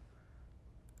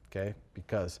 Okay,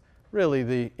 because really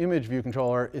the image view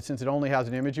controller, since it only has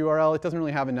an image URL, it doesn't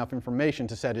really have enough information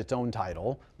to set its own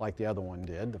title like the other one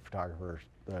did, the photographer,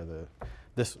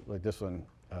 this one.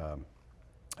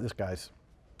 This guy's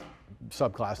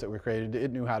subclass that we created,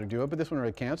 it knew how to do it, but this one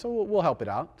really can't, so we'll help it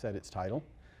out, set its title.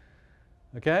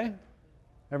 Okay?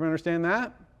 Everyone understand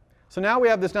that? So now we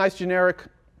have this nice generic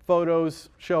photos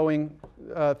showing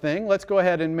thing. Let's go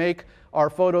ahead and make our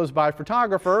photos by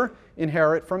photographer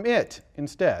inherit from it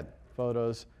instead.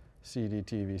 Photos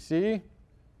CDTVC.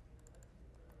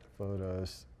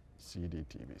 Photos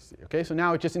CDTVC. Okay, so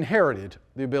now it just inherited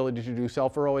the ability to do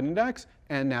self-row and index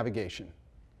and navigation.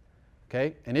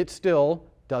 Okay, and it still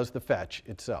does the fetch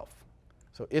itself.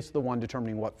 So it's the one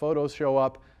determining what photos show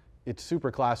up. Its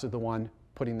superclass is the one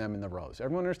putting them in the rows.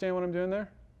 Everyone understand what I'm doing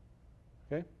there?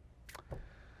 Okay.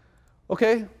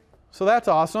 Okay, so that's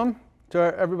awesome. So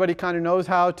everybody kind of knows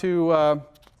how to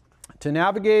to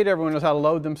navigate. Everyone knows how to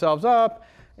load themselves up.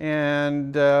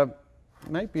 And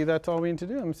might be that's all we need to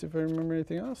do. Let me see if I remember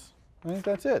anything else. I think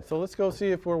that's it. So let's go see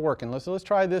if we're working. Let's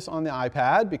try this on the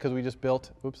iPad because we just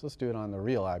built, oops, let's do it on the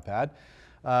real iPad.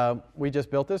 We just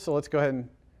built this, so let's go ahead and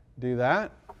do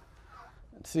that.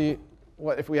 Let's see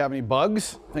what if we have any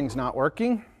bugs, things not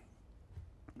working.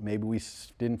 Maybe we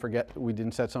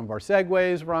didn't set some of our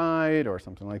segues right or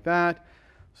something like that.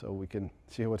 So we can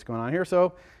see what's going on here.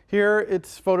 So here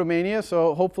it's Photomania,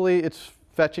 so hopefully it's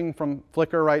fetching from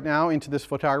Flickr right now into this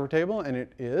photographer table, and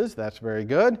it is. That's very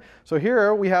good. So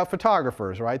here we have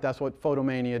photographers, right? That's what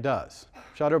Photomania does.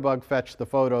 Shutterbug fetched the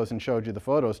photos and showed you the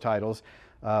photos titles.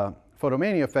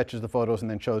 Photomania fetches the photos and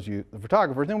then shows you the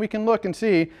photographers. Then we can look and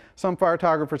see some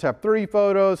photographers have 3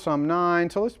 photos, some 9.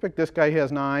 So let's pick this guy, he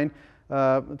has 9.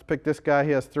 Let's pick this guy,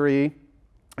 he has 3.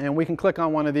 And we can click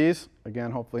on one of these.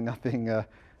 Again, hopefully nothing,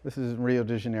 this is Rio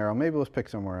de Janeiro. Maybe let's pick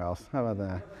somewhere else. How about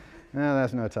that? No,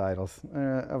 that's no titles.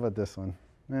 How about this one?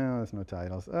 No, there's no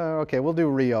titles. Okay, we'll do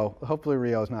Rio. Hopefully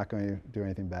Rio is not going to do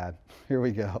anything bad. Here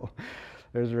we go.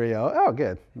 There's Rio. Oh,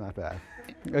 good. Not bad.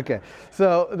 Okay,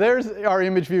 so there's our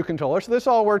image view controller. So this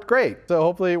all worked great. So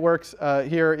hopefully it works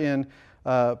here in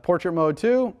portrait mode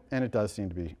too, and it does seem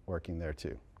to be working there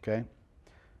too. Okay.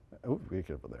 Oh, we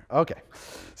get over there. Okay,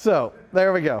 so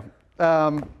there we go.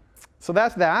 So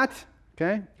that's that.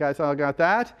 Okay, you guys all got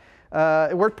that.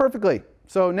 It worked perfectly.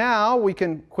 So now we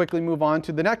can quickly move on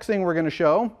to the next thing we're going to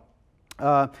show,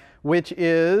 which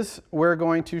is we're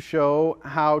going to show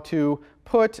how to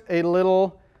put it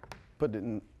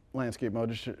in landscape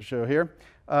mode to show here.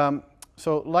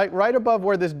 So like right above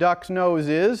where this duck's nose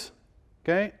is,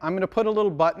 okay, I'm going to put a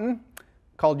little button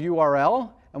called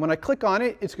URL. And when I click on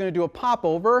it, it's going to do a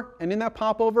popover. And in that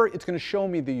popover, it's going to show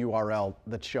me the URL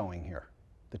that's showing here,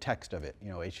 the text of it, you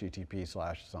know,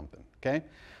 http/something. Okay?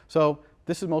 So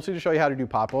this is mostly to show you how to do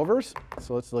popovers.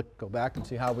 So let's go back and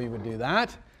see how we would do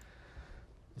that.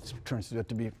 This turns out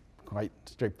to be quite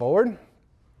straightforward.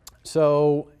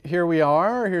 So here we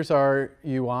are. Here's our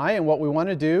UI. And what we want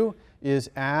to do is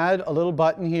add a little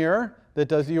button here that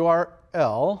does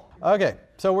URL. OK,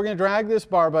 so we're going to drag this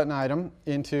bar button item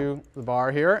into the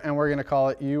bar here, and we're going to call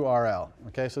it URL.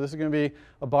 OK, so this is going to be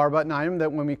a bar button item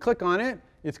that when we click on it,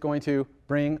 it's going to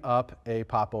bring up a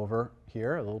popover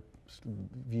here, a little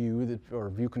view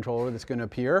or view controller that's going to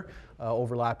appear,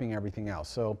 overlapping everything else.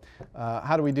 So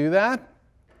how do we do that?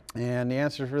 And the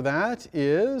answer for that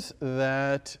is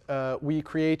that we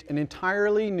create an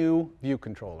entirely new view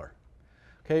controller.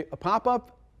 Okay, a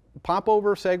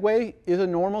popover segue is a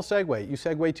normal segue. You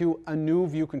segue to a new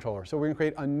view controller. So we're going to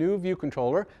create a new view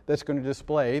controller that's going to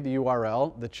display the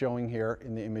URL that's showing here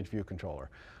in the image view controller.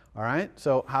 All right,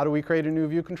 so how do we create a new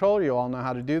view controller? You all know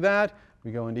how to do that.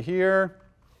 We go into here,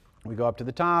 we go up to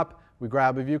the top, we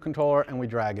grab a view controller, and we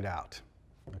drag it out.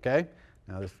 Okay,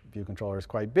 now this view controller is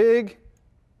quite big.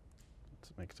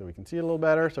 Let's make it so we can see it a little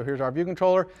better. So here's our view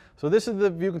controller. So this is the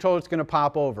view controller that's going to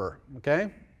pop over.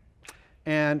 Okay,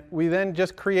 and we then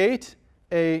just create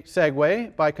a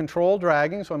segue by control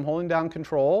dragging. So I'm holding down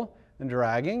control and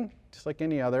dragging, just like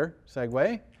any other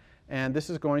segue. And this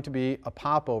is going to be a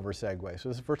popover segue. So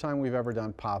this is the first time we've ever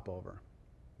done popover.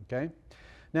 Okay?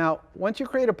 Now, once you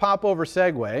create a popover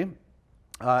segue,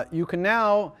 you can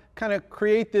now kind of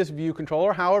create this view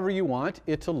controller however you want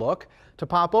it to look to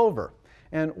pop over.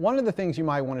 And one of the things you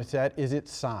might want to set is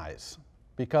its size.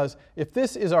 Because if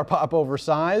this is our popover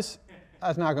size,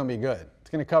 that's not going to be good. It's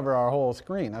going to cover our whole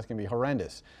screen. That's going to be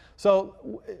horrendous.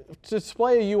 So to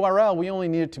display a URL, we only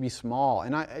need it to be small.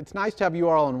 And it's nice to have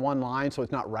URL in one line so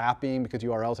it's not wrapping because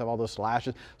URLs have all those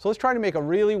slashes. So let's try to make a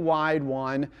really wide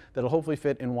one that'll hopefully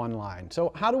fit in one line.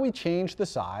 So how do we change the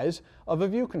size of a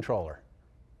view controller?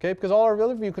 Okay, because all our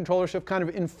other view controllers have kind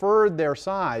of inferred their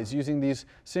size using these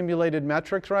simulated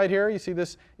metrics right here. You see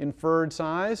this inferred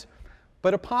size?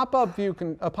 But a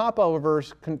popover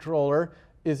controller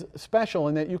is special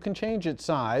in that you can change its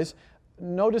size.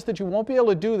 Notice that you won't be able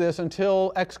to do this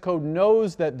until Xcode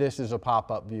knows that this is a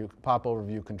popover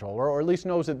view controller, or at least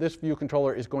knows that this view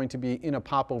controller is going to be in a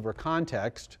popover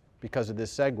context because of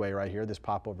this segue right here, this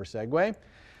popover segue.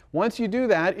 Once you do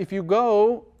that, if you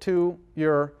go to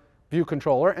your view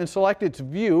controller and select its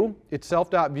view, its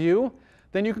self.view,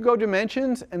 then you can go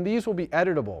dimensions, and these will be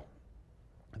editable,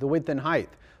 the width and height.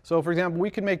 So for example, we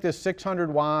could make this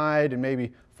 600 wide and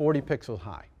maybe 40 pixels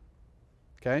high.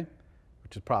 Okay?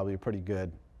 Which is probably a pretty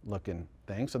good looking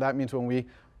thing. So that means when we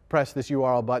press this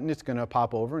URL button, it's going to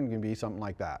pop over and can be something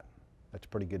like that. That's a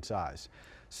pretty good size.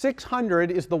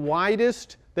 600 is the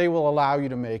widest they will allow you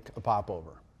to make a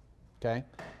popover. Okay?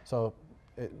 So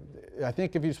I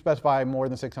think if you specify more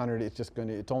than 600,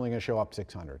 it's only going to show up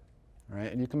 600. All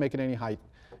right? And you can make it any height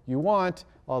you want,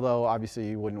 although obviously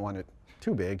you wouldn't want it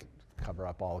too big, cover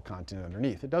up all the content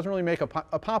underneath. It doesn't really make a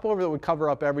popover that would cover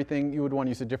up everything. You would want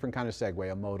to use a different kind of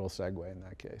segue, a modal segue in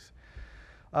that case.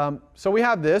 So we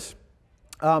have this.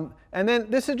 And then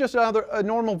this is just a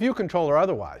normal view controller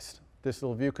otherwise, this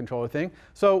little view controller thing.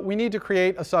 So we need to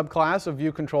create a subclass of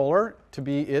view controller to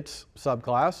be its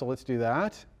subclass. So let's do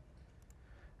that.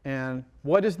 And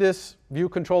what does this view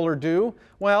controller do?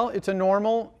 Well, it's a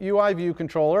normal UI view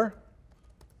controller.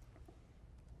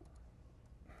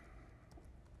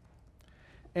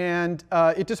 And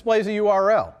it displays a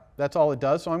URL. That's all it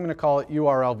does. So I'm going to call it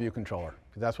URL view controller,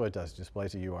 because that's what it does. It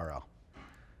displays a URL.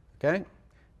 OK?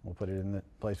 We'll put it in the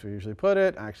place we usually put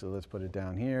it. Actually, let's put it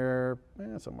down here,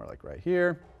 somewhere like right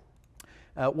here.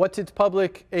 What's its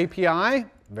public API?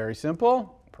 Very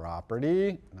simple.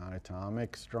 Property,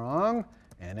 non-atomic, strong,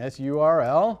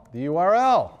 NSURL, the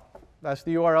URL. That's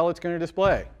the URL it's going to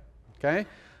display. OK?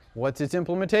 What's its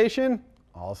implementation?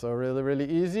 Also really, really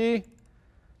easy.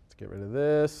 Let's get rid of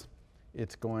this.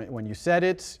 It's going, when you set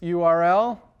its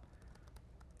URL,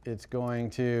 it's going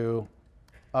to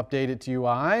update its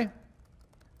UI.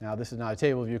 Now, this is not a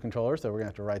table view controller, so we're going to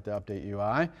have to write the update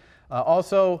UI.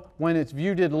 Also, when its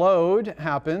view did load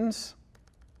happens,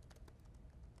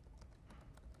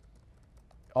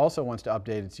 also wants to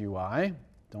update its UI.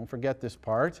 Don't forget this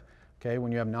part. Okay,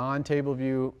 when you have non-table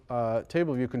view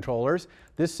table view controllers,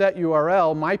 this set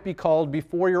URL might be called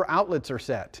before your outlets are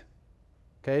set.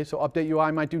 Okay, so update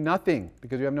UI might do nothing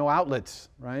because you have no outlets,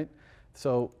 right?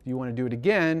 So you want to do it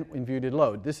again when view did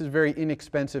load. This is very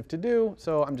inexpensive to do,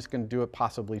 so I'm just going to do it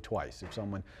possibly twice. If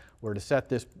someone were to set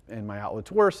this and my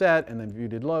outlets were set and then view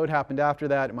did load happened after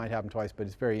that, it might happen twice, but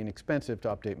it's very inexpensive to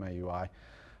update my UI.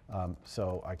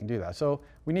 So I can do that. So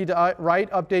we need to write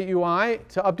update UI.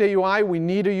 To update UI, we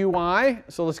need a UI.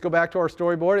 So let's go back to our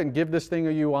storyboard and give this thing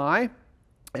a UI.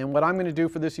 And what I'm going to do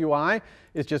for this UI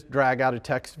is just drag out a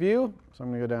text view. So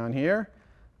I'm going to go down here.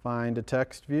 Find a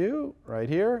text view right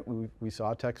here. We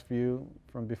saw text view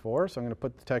from before, so I'm going to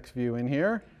put the text view in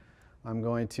here. I'm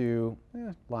going to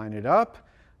line it up.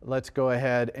 Let's go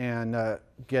ahead and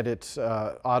get its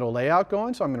auto layout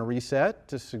going. So I'm going to reset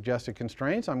to suggested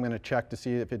constraints. I'm going to check to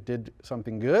see if it did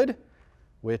something good,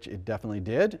 which it definitely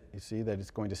did. You see that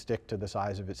it's going to stick to the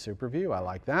size of its super view. I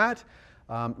like that.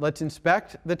 Let's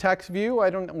inspect the text view.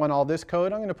 I don't want all this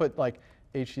code. I'm going to put like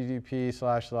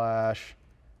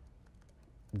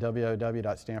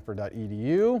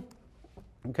http://www.stanford.edu.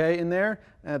 Okay, in there.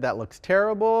 That looks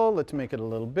terrible. Let's make it a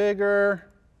little bigger.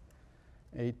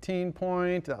 18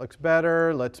 point. That looks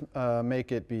better. Let's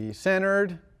make it be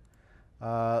centered.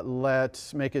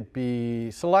 Let's make it be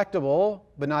selectable,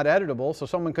 but not editable. So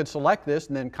someone could select this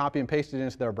and then copy and paste it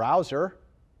into their browser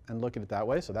and look at it that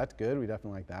way. So that's good. We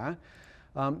definitely like that.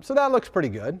 So that looks pretty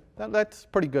good. That's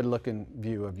pretty good looking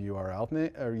view of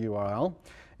URL.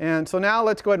 And so now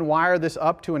let's go ahead and wire this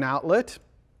up to an outlet.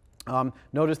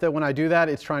 Notice that when I do that,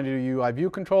 it's trying to do UI view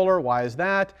controller. Why is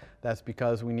that? That's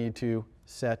because we need to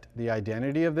set the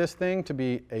identity of this thing to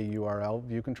be a URL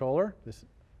view controller.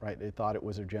 Right, they thought it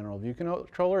was a general view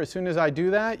controller. As soon as I do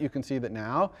that, you can see that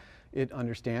now it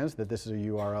understands that this is a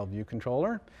URL view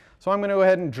controller. So I'm going to go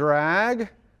ahead and drag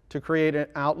to create an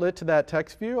outlet to that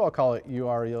text view. I'll call it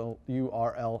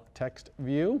URL text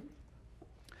view.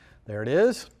 There it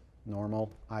is. Normal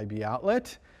IB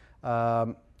outlet.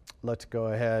 Let's go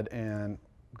ahead and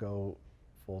go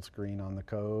full screen on the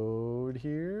code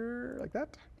here, like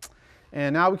that.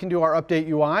 And now we can do our update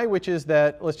UI, which is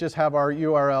that let's just have our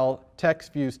URL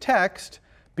text views text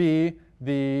be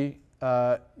the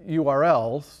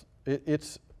URLs,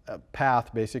 its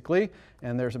path basically.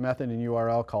 And there's a method in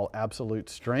URL called absolute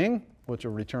string, which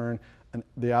will return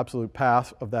the absolute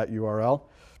path of that URL.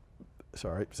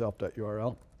 Sorry,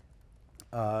 self.url.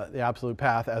 The absolute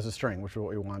path as a string, which is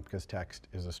what we want because text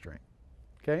is a string.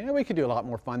 Okay, and we could do a lot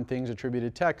more fun things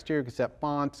attributed text here. You could set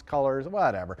fonts, colors,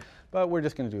 whatever. But we're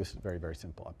just going to do a very, very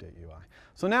simple update UI.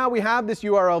 So now we have this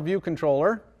URL view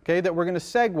controller, okay, that we're going to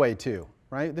segue to,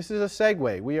 right? This is a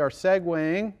segue. We are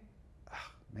segueing.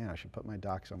 Man, I should put my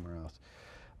doc somewhere else.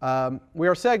 We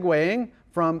are segueing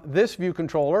from this view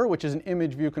controller, which is an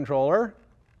image view controller,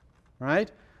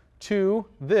 right, to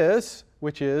this,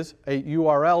 which is a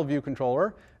URL view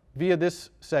controller, via this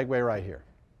segue right here.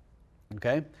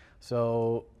 Okay,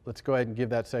 so let's go ahead and give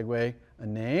that segue a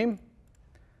name.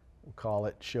 We'll call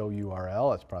it show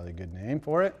URL. That's probably a good name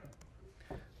for it.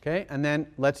 Okay, and then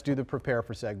let's do the prepare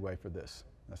for segue for this.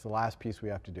 That's the last piece we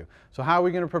have to do. So how are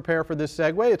we going to prepare for this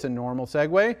segue? It's a normal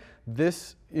segue.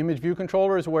 This image view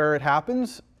controller is where it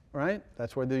happens, right?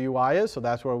 That's where the UI is, so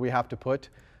that's where we have to put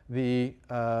the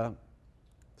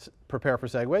prepare for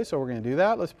segue, so we're going to do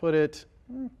that. Let's put it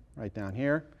right down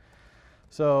here.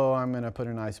 So I'm going to put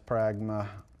a nice pragma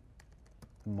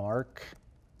mark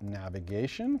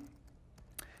navigation.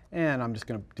 And I'm just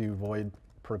going to do void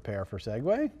prepare for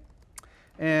segue.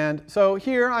 And so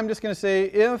here I'm just going to say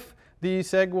if the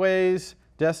segway's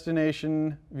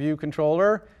destination view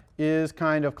controller is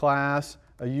kind of class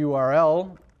a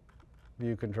URL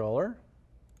view controller.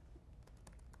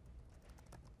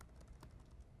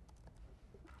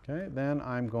 Okay, then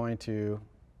I'm going to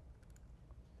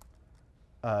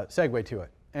segue to it.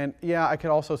 And yeah, I could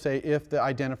also say if the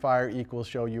identifier equals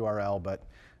show URL, but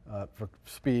for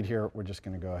speed here, we're just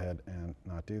going to go ahead and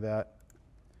not do that.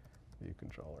 View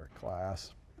controller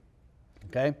class.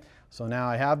 Okay, so now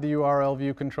I have the URL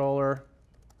view controller.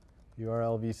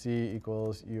 URL VC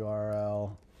equals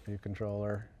URL view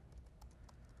controller.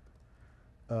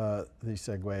 The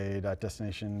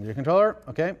segue.destination view controller.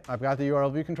 Okay, I've got the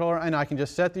URL view controller, and I can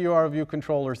just set the URL view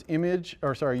controller's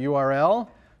URL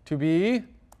to be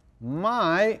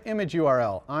my image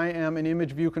URL. I am an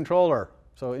image view controller.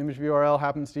 So image view URL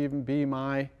happens to even be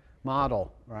my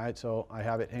model, right? So I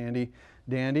have it handy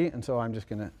dandy, and so I'm just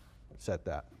going to set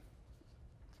that.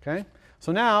 Okay,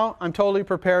 so now I'm totally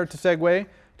prepared to segue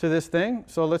to this thing.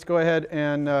 So let's go ahead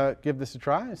and give this a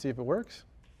try and see if it works.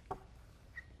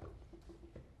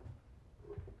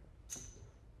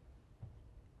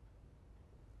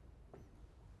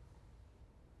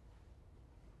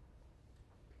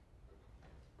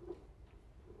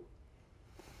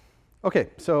 Okay,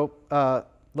 so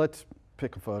let's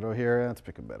pick a photo here. Let's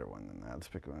pick a better one than that. Let's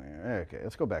pick one here. Okay,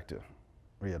 let's go back to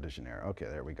Rio de Janeiro. Okay,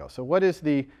 there we go. So what is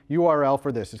the URL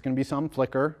for this? It's going to be some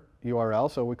Flickr URL.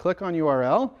 So we click on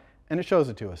URL, and it shows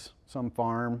it to us. Some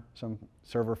farm, some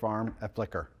server farm at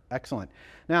Flickr. Excellent.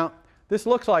 Now, this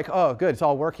looks like, oh, good, it's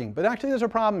all working. But actually, there's a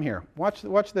problem here. Watch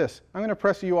this. I'm going to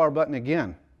press the URL button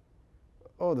again.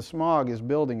 Oh, the smog is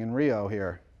building in Rio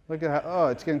here. Look at how, oh,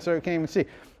 it's getting, so you can't even see.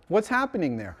 What's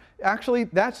happening there? Actually,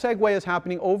 that segue is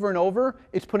happening over and over.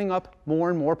 It's putting up more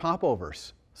and more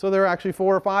popovers. So there are actually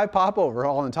 4 or 5 popovers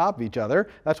all on top of each other.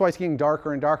 That's why it's getting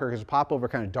darker and darker, because popover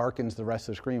kind of darkens the rest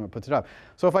of the screen and puts it up.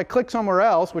 So if I click somewhere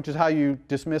else, which is how you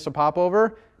dismiss a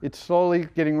popover, it's slowly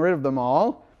getting rid of them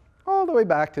all the way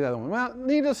back to the other one. Well,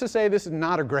 needless to say, this is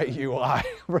not a great UI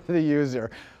for the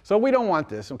user. So we don't want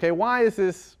this. Okay, why is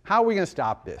this? How are we going to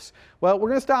stop this? Well, we're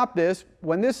going to stop this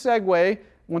when this segue,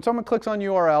 when someone clicks on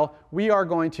URL, we are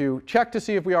going to check to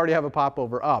see if we already have a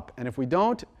popover up. And if we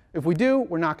don't, if we do,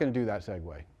 we're not going to do that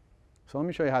segue. So let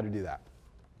me show you how to do that.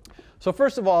 So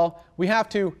first of all, we have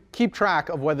to keep track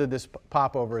of whether this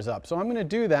popover is up. So I'm going to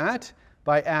do that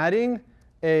by adding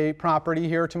a property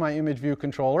here to my image view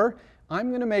controller. I'm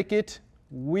going to make it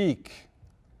weak.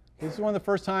 This is one of the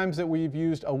first times that we've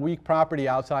used a weak property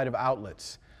outside of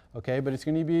outlets. Okay, but it's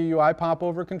going to be a UI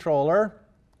popover controller,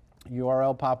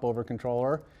 URL popover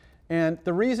controller. And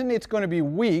the reason it's going to be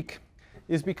weak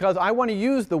is because I want to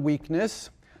use the weakness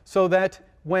so that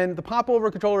when the popover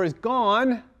controller is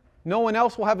gone, no one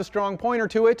else will have a strong pointer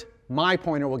to it. My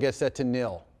pointer will get set to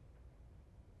nil.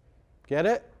 Get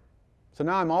it? So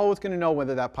now I'm always going to know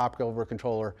whether that popover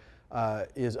controller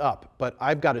is up. But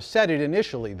I've got to set it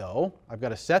initially, though. I've got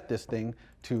to set this thing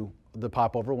to the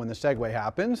popover when the segue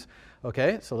happens.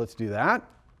 OK, so let's do that.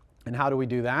 And how do we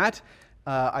do that?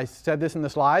 I said this in the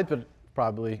slides, but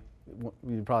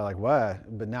you're probably like,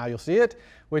 what? But now you'll see it,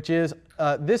 which is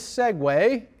this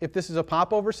segue, if this is a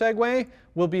popover segue,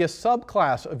 will be a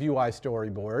subclass of UI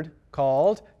storyboard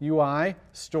called UI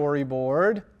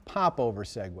storyboard popover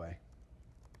segue.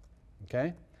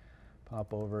 Okay?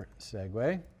 Popover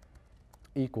segue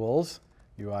equals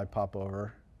UI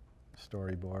popover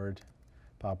storyboard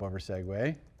popover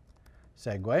segue.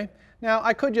 Now,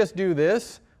 I could just do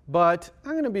this, but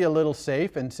I'm going to be a little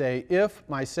safe and say if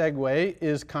my segue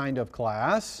is kind of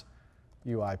class,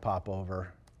 UI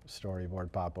popover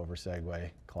storyboard popover segue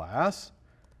class,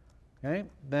 okay,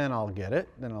 then I'll get it.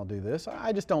 Then I'll do this.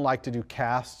 I just don't like to do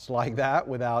casts like that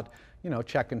without,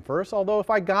 checking first. Although if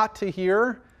I got to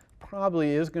here,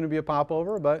 probably is going to be a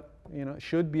popover, but it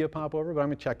should be a popover, but I'm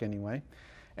going to check anyway.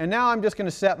 And now I'm just going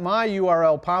to set my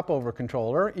URL popover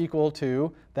controller equal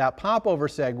to that popover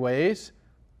segue's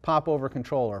popover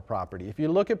controller property. If you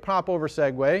look at popover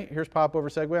segue, here's popover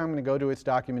segue. I'm going to go to its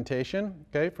documentation,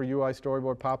 okay, for UI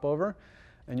storyboard popover,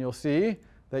 and you'll see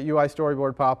that UI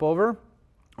storyboard popover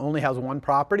only has one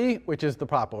property, which is the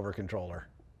popover controller.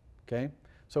 Okay,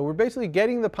 so we're basically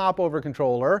getting the popover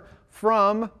controller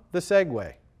from the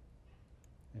segue.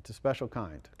 It's a special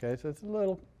kind. Okay, so it's a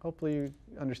little. Hopefully you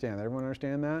understand that. Everyone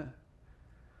understand that?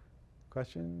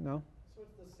 Question? No? So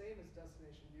it's the same as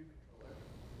destination view controller.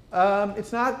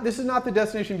 This is not the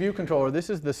destination view controller. This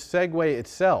is the segue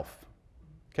itself.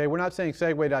 Okay, we're not saying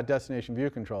segue.destination view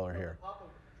controller here. The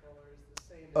pop-over controller is the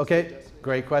same as Okay, the destination.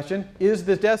 great question. Is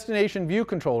the destination view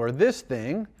controller, this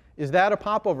thing, is that a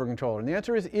popover controller? And the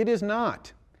answer is it is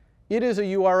not. It is a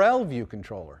URL view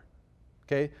controller.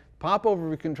 Okay, popover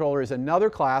view controller is another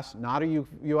class, not a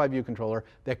UI view controller,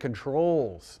 that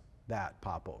controls that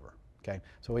popover. Okay,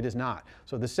 so it is not.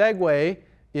 So the segue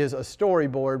is a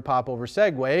storyboard popover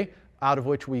segue out of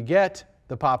which we get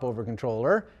the popover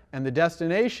controller, and the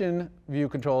destination view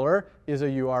controller is a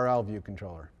URL view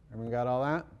controller. Everyone got all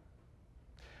that?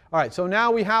 All right, so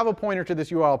now we have a pointer to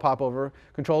this URL popover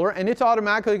controller, and it's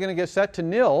automatically going to get set to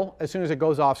nil as soon as it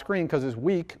goes off screen because it's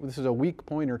weak. This is a weak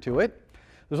pointer to it.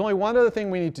 There's only one other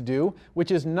thing we need to do, which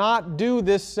is not do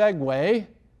this segue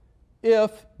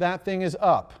if that thing is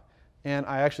up. And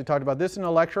I actually talked about this in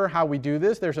a lecture, how we do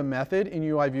this. There's a method in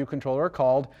UI view controller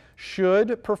called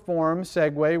should perform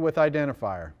segue with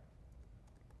identifier.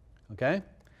 Okay?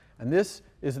 And this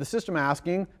is the system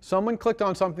asking, someone clicked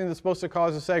on something that's supposed to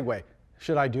cause a segue.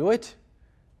 Should I do it?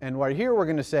 And right here we're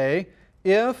going to say,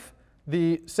 if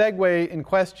the segue in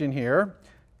question here,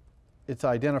 its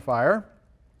identifier,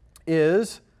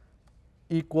 is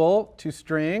equal to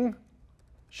string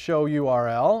show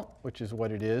URL, which is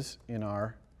what it is in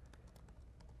our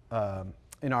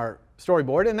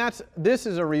storyboard. And this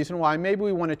is a reason why maybe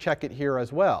we want to check it here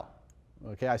as well.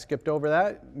 Okay, I skipped over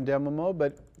that in demo mode,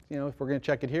 but if we're going to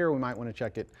check it here, we might want to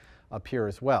check it up here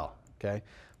as well. Okay,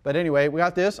 but anyway, we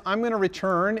got this. I'm going to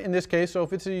return in this case. So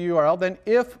if it's a URL, then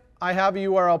if I have a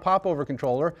URL popover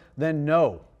controller, then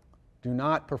no, do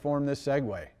not perform this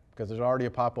segue because there's already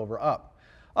a popover up.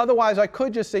 Otherwise, I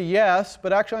could just say yes,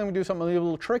 but actually I'm going to do something a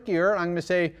little trickier. I'm going to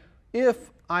say if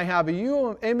I have a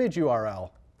image URL,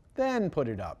 then put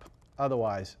it up.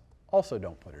 Otherwise, also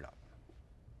don't put it up.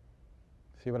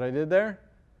 See what I did there?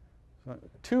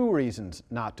 Two reasons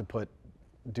not to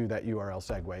do that URL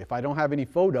segue. If I don't have any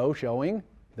photo showing,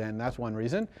 then that's one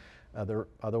reason.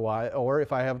 Otherwise, or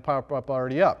if I have a pop-up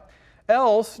already up.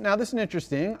 Else, now this is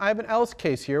interesting. I have an else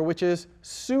case here, which is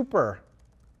super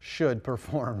should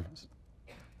perform.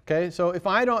 Okay, so if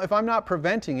I'm not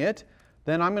preventing it,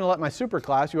 then I'm going to let my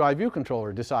superclass UI view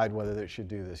controller decide whether it should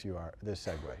do this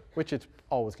segue, which it's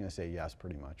always going to say yes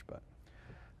pretty much, but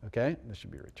okay, this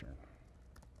should be returned.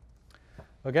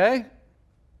 Okay,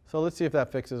 so let's see if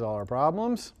that fixes all our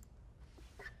problems.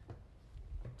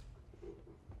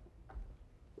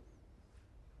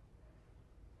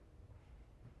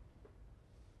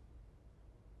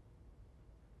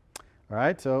 All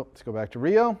right, so let's go back to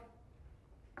Rio.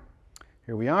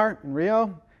 Here we are in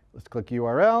Rio. Let's click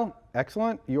URL.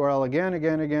 Excellent. URL again.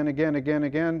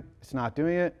 It's not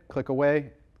doing it. Click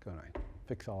away. Go ahead.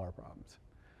 Fix all our problems.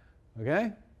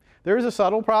 Okay? There is a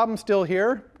subtle problem still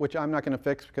here, which I'm not going to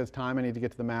fix because time. I need to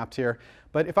get to the maps here.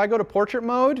 But if I go to portrait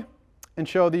mode and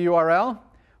show the URL,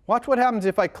 watch what happens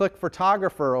if I click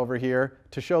photographer over here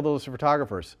to show those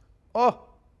photographers. Oh,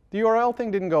 the URL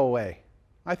thing didn't go away.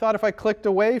 I thought if I clicked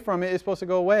away from it, it's supposed to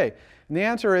go away. And the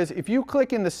answer is if you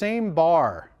click in the same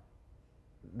bar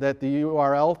that the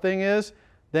URL thing is,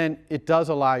 then it does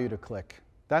allow you to click.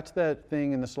 That's the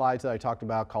thing in the slides that I talked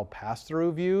about called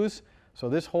pass-through views. So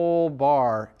this whole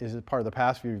bar is part of the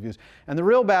pass-through views. And the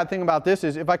real bad thing about this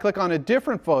is if I click on a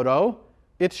different photo,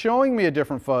 it's showing me a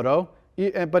different photo,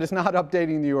 but it's not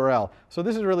updating the URL. So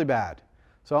this is really bad.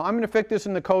 So I'm going to fix this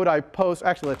in the code I post.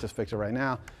 Actually, let's just fix it right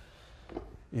now.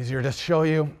 Easier to show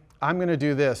you. I'm going to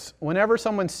do this. Whenever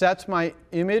someone sets my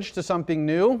image to something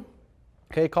new,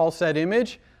 okay, call set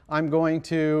image, I'm going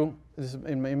to, this is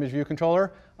in my image view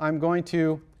controller, I'm going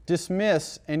to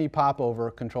dismiss any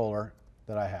popover controller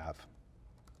that I have.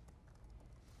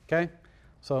 Okay?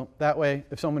 So that way,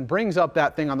 if someone brings up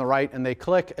that thing on the right and they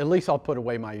click, at least I'll put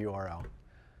away my URL.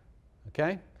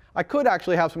 Okay? I could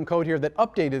actually have some code here that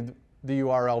updated the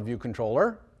URL view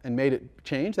controller and made it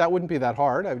change. That wouldn't be that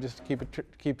hard. I would just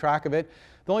keep track of it.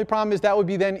 The only problem is that would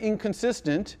be then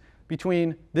inconsistent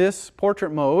between this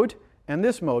portrait mode and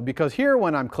this mode, because here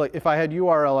when I'm if I had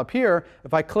URL up here,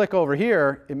 if I click over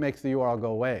here, it makes the URL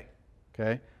go away.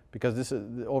 Okay? Because this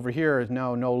is over here is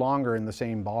now no longer in the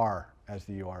same bar as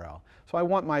the URL. So I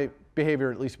want my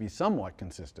behavior at least to be somewhat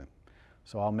consistent.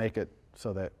 So I'll make it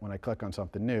so that when I click on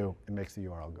something new, it makes the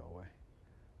URL go away.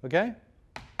 Okay?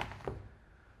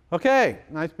 Okay,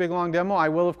 nice big long demo. I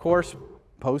will, of course,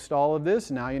 post all of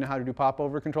this. Now you know how to do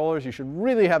popover controllers. You should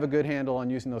really have a good handle on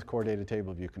using those core data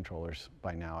table view controllers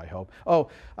by now, I hope. Oh,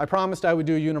 I promised I would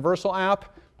do a universal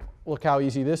app. Look how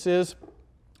easy this is.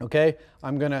 Okay,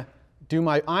 I'm going to do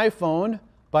my iPhone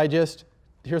by just,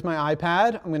 here's my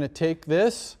iPad. I'm going to take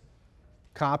this,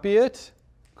 copy it,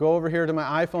 go over here to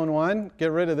my iPhone 1,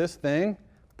 get rid of this thing,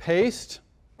 paste,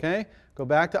 okay? Go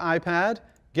back to iPad,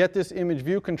 get this image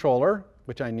view controller,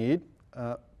 which I need,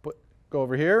 go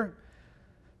over here,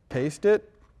 paste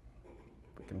it.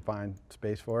 We can find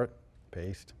space for it,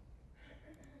 paste.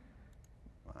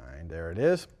 Fine, there it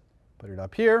is. Put it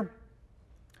up here.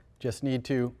 Just need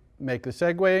to make the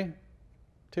segue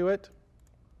to it.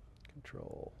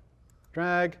 Control,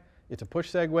 drag. It's a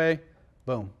push segue.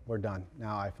 Boom, we're done.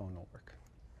 Now iPhone will work.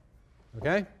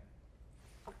 Okay?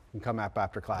 You can come up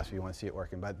after class if you want to see it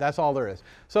working, but that's all there is.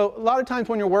 So a lot of times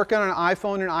when you're working on an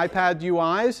iPhone and iPad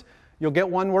UIs, you'll get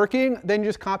one working, then you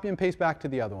just copy and paste back to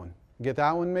the other one. Get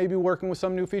that one maybe working with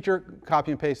some new feature,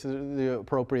 copy and paste the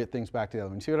appropriate things back to the other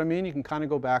one. See what I mean? You can kind of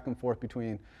go back and forth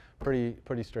between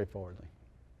pretty straightforwardly.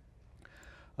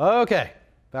 Okay,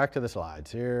 back to the slides.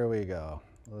 Here we go.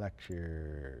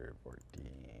 Lecture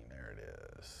 14, there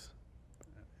it is.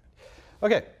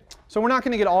 Okay, so we're not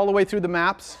going to get all the way through the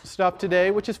maps stuff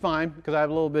today, which is fine because I have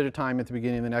a little bit of time at the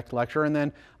beginning of the next lecture, and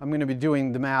then I'm going to be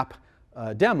doing the map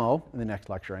demo in the next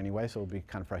lecture anyway, so it'll be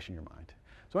kind of fresh in your mind.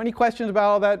 So any questions about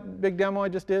all that big demo I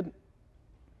just did?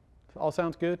 All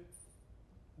sounds good?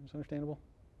 It's understandable?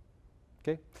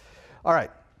 Okay. All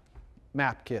right.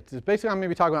 MapKit. Basically, I'm going to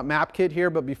be talking about MapKit here,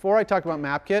 but before I talk about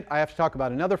MapKit, I have to talk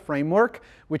about another framework,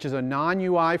 which is a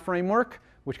non-UI framework,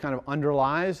 which kind of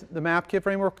underlies the MapKit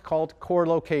framework, called Core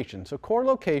Location. So Core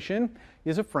Location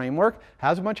is a framework,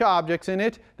 has a bunch of objects in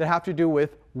it that have to do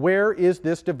with where is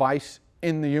this device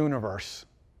in the universe,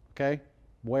 okay?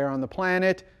 Where on the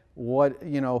planet, what,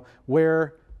 you know,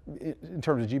 where in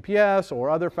terms of GPS or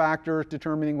other factors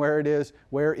determining where it is,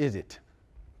 where is it,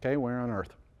 okay, where on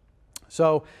Earth.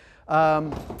 So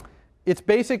its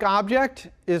basic object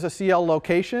is a CL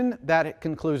location that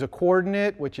includes a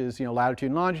coordinate, which is, you know, latitude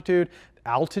and longitude,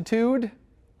 altitude,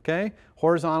 okay,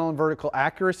 horizontal and vertical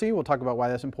accuracy. We'll talk about why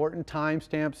that's important.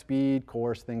 Timestamp, speed,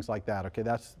 course, things like that. Okay,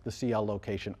 that's the CL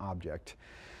location object.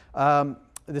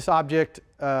 This object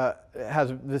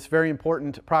has this very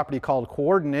important property called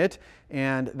coordinate,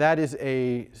 and that is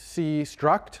a C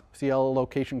struct, CL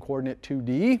location coordinate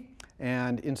 2D.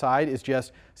 And inside is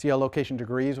just CL location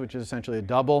degrees, which is essentially a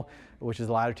double, which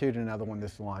is latitude, and another one,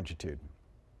 this is longitude.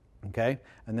 Okay?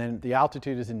 And then the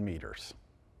altitude is in meters.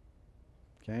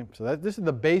 Okay? So this is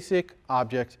the basic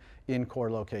object in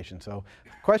core location. So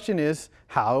the question is,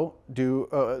 how do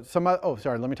oh,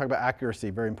 sorry, let me talk about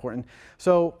accuracy, very important.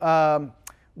 So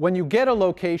when you get a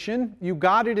location, you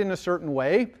got it in a certain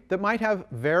way that might have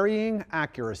varying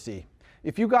accuracy.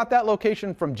 If you got that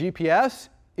location from GPS,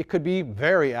 it could be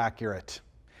very accurate.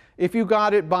 If you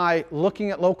got it by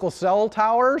looking at local cell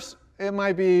towers, it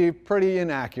might be pretty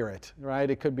inaccurate, right?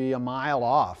 It could be a mile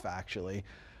off, actually,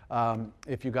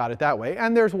 if you got it that way.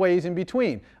 And there's ways in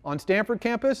between. On Stanford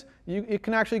campus, you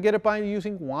can actually get it by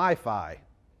using Wi-Fi.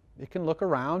 You can look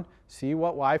around, see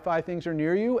what Wi-Fi things are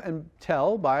near you, and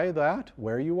tell by that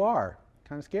where you are.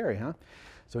 Kind of scary, huh?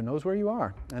 So it knows where you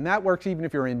are. And that works even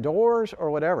if you're indoors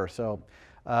or whatever. So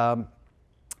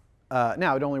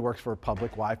now, it only works for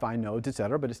public Wi-Fi nodes, et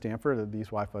cetera, but at Stanford, these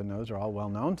Wi-Fi nodes are all well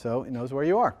known, so it knows where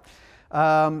you are.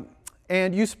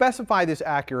 And you specify this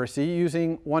accuracy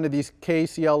using one of these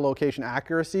KCL location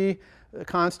accuracy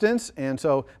constants. And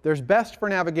so there's best for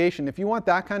navigation. If you want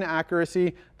that kind of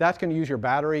accuracy, that's going to use your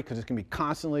battery because it's going to be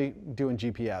constantly doing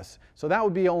GPS. So that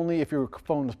would be only if your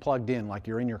phone is plugged in, like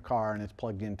you're in your car and it's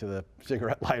plugged into the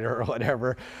cigarette lighter or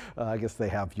whatever. I guess they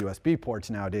have USB ports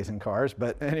nowadays in cars.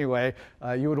 But anyway,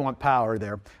 you would want power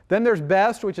there. Then there's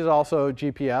best, which is also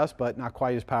GPS, but not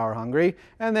quite as power hungry.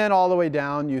 And then all the way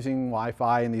down using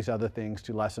Wi-Fi and these other things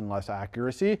to less and less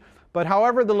accuracy. But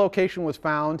however the location was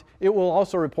found, it will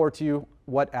also report to you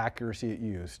what accuracy it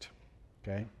used,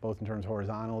 okay? Both in terms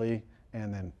horizontally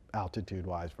and then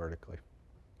altitude-wise vertically.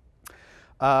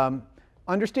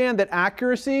 Understand that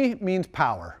accuracy means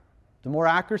power. The more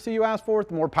accuracy you ask for,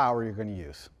 the more power you're going to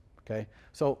use, okay?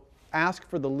 So ask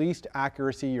for the least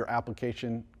accuracy your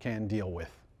application can deal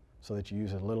with so that you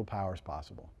use as little power as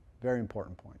possible. Very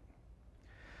important point.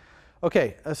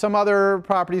 Okay, some other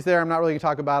properties there. I'm not really going to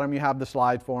talk about them. You have the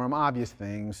slide for them. Obvious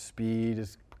things. Speed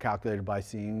is calculated by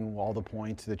seeing all the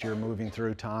points that you're moving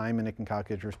through time, and it can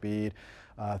calculate your speed,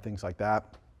 things like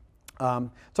that.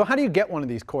 So how do you get one of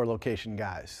these core location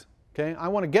guys? Okay, I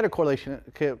want to get a core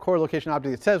location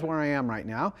object that says where I am right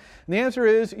now. And the answer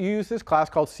is you use this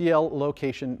class called CL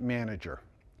Location Manager.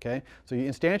 Okay, so you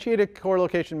instantiate a core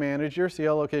location manager,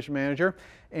 CL location manager,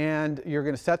 and you're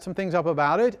going to set some things up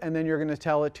about it, and then you're going to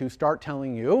tell it to start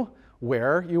telling you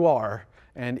where you are.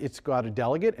 And it's got a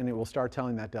delegate, and it will start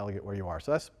telling that delegate where you are.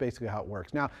 So that's basically how it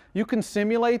works. Now, you can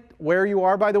simulate where you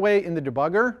are, by the way, in the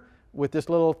debugger. with this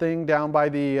little thing down by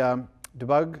the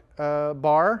debug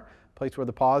bar, place where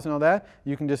the pause and all that.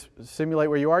 You can just simulate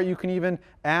where you are. You can even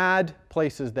add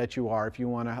places that you are if you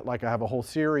want to, like I have a whole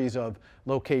series of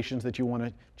locations that you want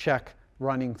to check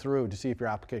running through to see if your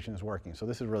application is working. So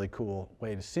this is a really cool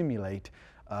way to simulate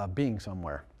being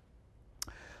somewhere.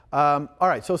 All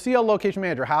right, so CL Location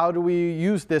Manager, how do we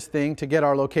use this thing to get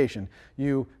our location?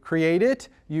 You create it,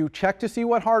 you check to see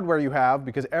what hardware you have,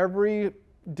 because every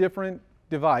different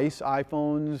device,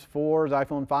 iPhones 4s,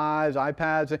 iPhone 5s,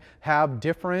 iPads, have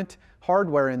different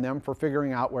hardware in them for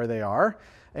figuring out where they are.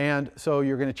 And so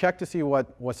you're going to check to see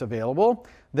what's available.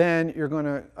 Then you're going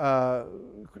to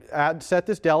set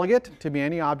this delegate to be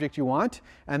any object you want.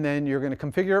 And then you're going to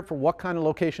configure it for what kind of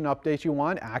location updates you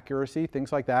want, accuracy,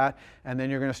 things like that. And then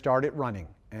you're going to start it running.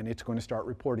 And it's going to start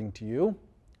reporting to you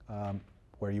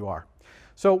where you are.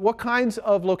 So what kinds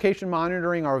of location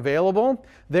monitoring are available?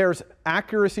 There's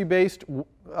accuracy-based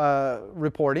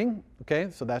reporting. Okay,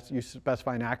 so that's you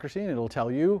specify an accuracy, and it'll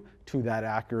tell you to that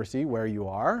accuracy where you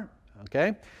are.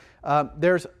 Okay,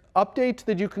 there's updates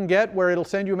that you can get where it'll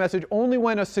send you a message only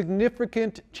when a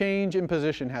significant change in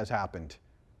position has happened.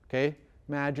 Okay,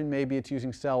 imagine maybe it's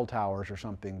using cell towers or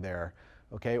something there.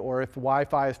 Okay, or if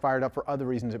Wi-Fi is fired up for other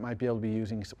reasons, it might be able to be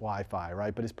using Wi-Fi,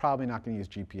 right? But it's probably not going to use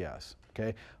GPS.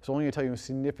 Okay, so only going to tell you when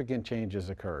significant changes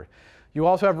occurred. You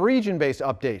also have region-based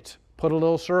updates. Put a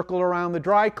little circle around the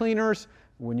dry cleaners.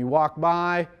 When you walk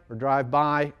by or drive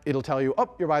by, it'll tell you, oh,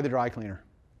 you're by the dry cleaner.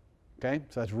 Okay,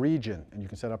 so that's region, and you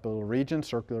can set up a little region,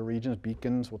 circular regions,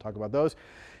 beacons. We'll talk about those.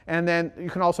 And then you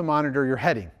can also monitor your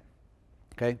heading.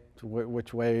 Okay, so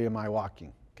which way am I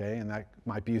walking? Okay, and that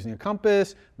might be using a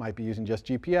compass, might be using just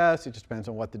GPS. It just depends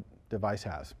on what the device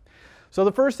has. So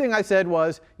the first thing I said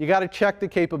was you got to check the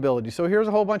capability. So here's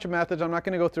a whole bunch of methods. I'm not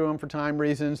going to go through them for time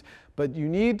reasons, but you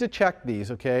need to check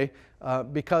these, okay?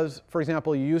 Because, for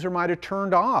example, a user might have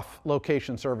turned off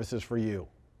location services for you.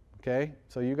 Okay,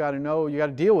 so you got to know, you got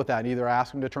to deal with that. Either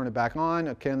ask them to turn it back on.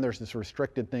 Again, there's this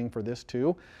restricted thing for this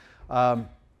too.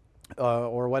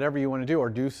 Or whatever you want to do, or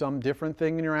do some different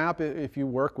thing in your app if you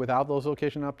work without those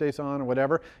location updates on or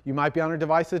whatever. You might be on a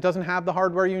device that doesn't have the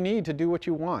hardware you need to do what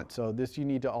you want. So this, you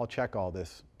need to all check all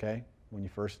this, okay, when you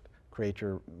first create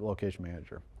your location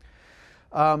manager.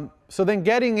 So then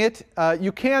getting it,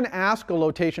 you can ask a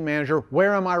location manager,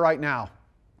 where am I right now?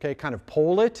 Okay, kind of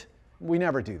poll it. We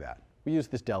never do that. We use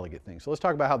this delegate thing. So let's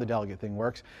talk about how the delegate thing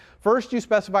works. First, you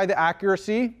specify the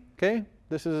accuracy, okay?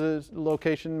 This is a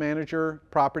location manager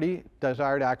property,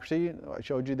 desired accuracy. I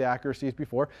showed you the accuracies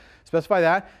before. Specify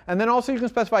that. And then also you can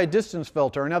specify a distance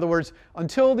filter. In other words,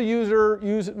 until the user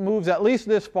moves at least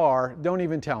this far, don't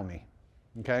even tell me.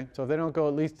 Okay? So if they don't go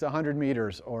at least 100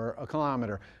 meters or a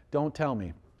kilometer, don't tell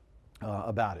me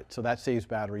about it. So that saves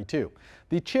battery too.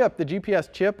 The chip, the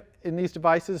GPS chip in these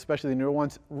devices, especially the newer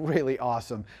ones, really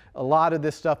awesome. A lot of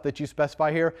this stuff that you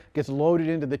specify here gets loaded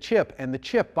into the chip, and the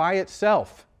chip by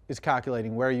itself is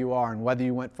calculating where you are and whether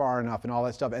you went far enough and all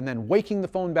that stuff, and then waking the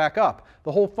phone back up.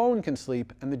 The whole phone can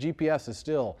sleep and the GPS is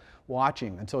still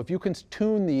watching. And so if you can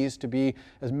tune these to be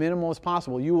as minimal as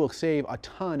possible, you will save a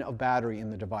ton of battery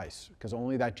in the device, because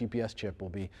only that GPS chip will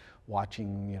be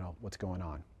watching, you know, what's going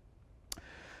on.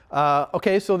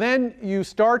 Okay, so then you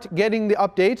start getting the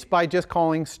updates by just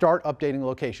calling start updating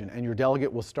location, and your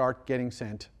delegate will start getting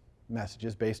sent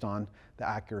messages based on the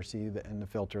accuracy and the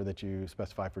filter that you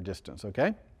specify for distance,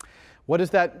 okay? What does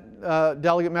that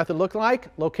delegate method look like?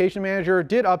 Location manager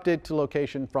did update to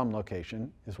location from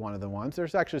location is one of the ones.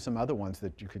 There's actually some other ones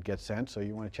that you could get sent, so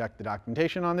you want to check the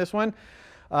documentation on this one.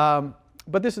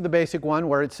 But this is the basic one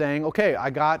where it's saying, okay, I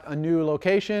got a new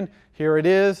location, here it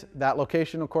is. That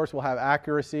location, of course, will have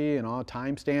accuracy and all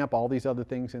timestamp, all these other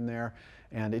things in there.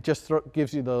 And it just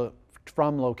gives you the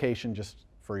from location just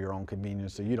for your own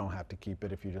convenience, so you don't have to keep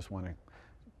it if you just want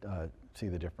to see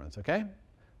the difference, okay?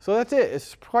 So that's it.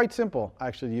 It's quite simple,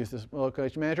 actually, to use this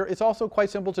location manager. It's also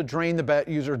quite simple to drain the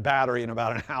user's battery in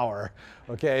about an hour,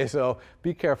 okay? So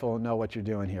be careful and know what you're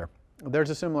doing here.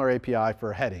 There's a similar API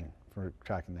for heading, for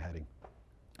tracking the heading.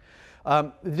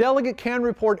 The delegate can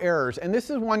report errors, and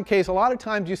this is one case. A lot of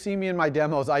times you see me in my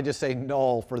demos, I just say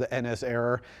null for the NS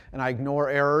error, and I ignore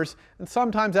errors. And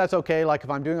sometimes that's okay, like if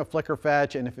I'm doing a Flickr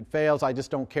fetch, and if it fails, I just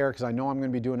don't care because I know I'm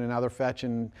going to be doing another fetch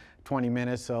in 20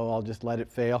 minutes, so I'll just let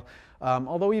it fail.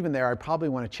 Although even there, I probably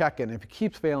want to check it, and if it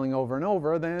keeps failing over and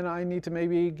over, then I need to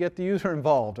maybe get the user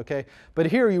involved, okay? But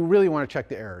here you really want to check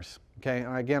the errors. Okay,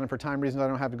 and again, for time reasons, I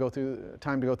don't have to go through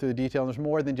time to go through the detail. There's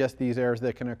more than just these errors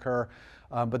that can occur,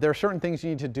 but there are certain things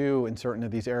you need to do in certain of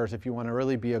these errors if you want to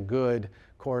really be a good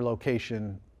core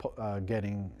location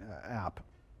getting app.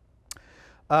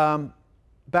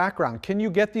 background. Can you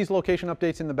get these location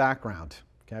updates in the background?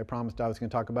 Okay, I promised I was going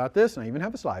to talk about this, and I even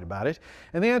have a slide about it.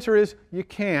 And the answer is you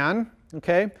can.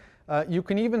 Okay, you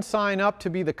can even sign up to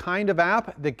be the kind of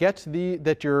app that gets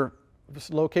that your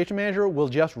location manager will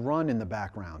just run in the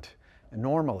background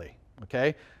normally.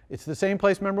 Okay, it's the same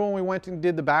place. Remember when we went and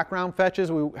did the background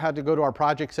fetches? We had to go to our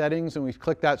project settings and we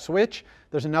click that switch.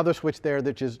 There's another switch there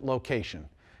that is location.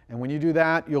 And when you do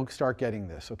that, you'll start getting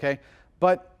this. Okay,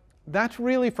 but that's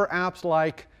really for apps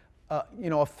like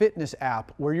a fitness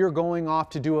app where you're going off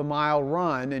to do a mile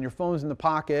run and your phone's in the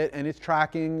pocket and it's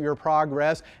tracking your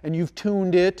progress and you've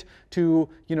tuned it to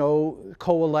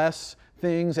coalesce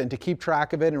things and to keep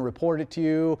track of it and report it to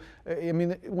you. I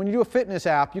mean, when you do a fitness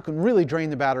app, you can really drain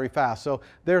the battery fast. So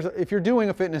if you're doing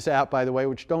a fitness app, by the way,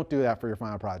 which don't do that for your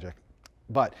final project,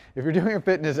 but if you're doing a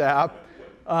fitness app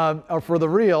or for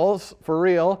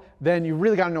real, then you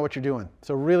really got to know what you're doing.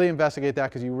 So really investigate that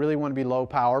because you really want to be low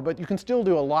power, but you can still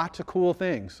do a lot of cool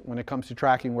things when it comes to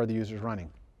tracking where the user's running.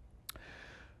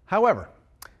 However,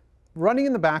 running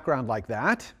in the background like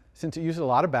that, since it uses a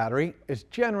lot of battery, is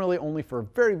generally only for a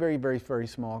very, very, very, very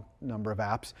small number of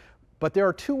apps. But there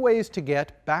are two ways to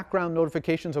get background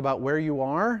notifications about where you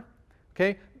are,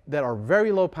 okay, that are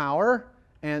very low power,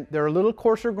 and they're a little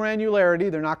coarser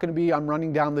granularity. They're not going to be, I'm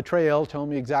running down the trail, telling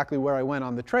me exactly where I went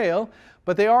on the trail,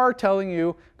 but they are telling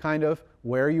you kind of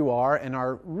where you are and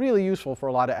are really useful for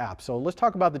a lot of apps. So let's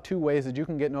talk about the two ways that you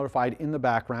can get notified in the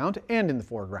background and in the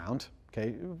foreground.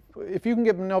 Okay, if you can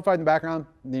get notified in the background,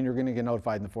 then you're going to get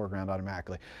notified in the foreground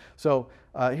automatically. So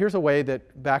here's a way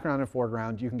that background and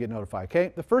foreground you can get notified.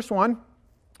 Okay, the first one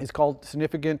is called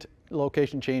significant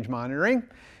location change monitoring,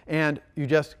 and you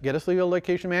just get a Sleego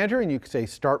location manager and you can say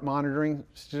start monitoring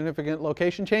significant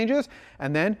location changes,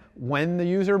 and then when the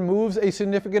user moves a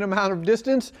significant amount of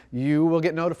distance, you will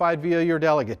get notified via your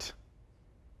delegate.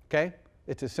 Okay,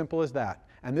 it's as simple as that,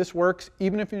 and this works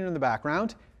even if you're in the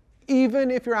background. Even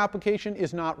if your application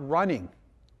is not running,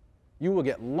 you will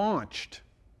get launched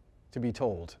to be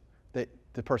told that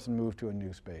the person moved to a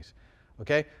new space.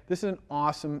 Okay? This is an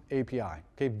awesome API.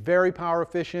 Okay? Very power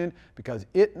efficient because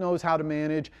it knows how to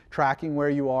manage tracking where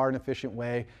you are in an efficient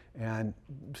way, and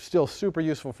still super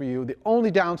useful for you. The only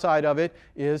downside of it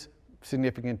is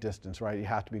significant distance, right? You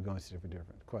have to be going to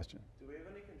different. Question? Do we have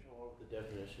any control of the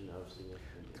definition of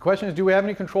significant? The question is, do we have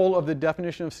any control of the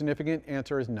definition of significant?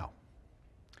 Answer is no.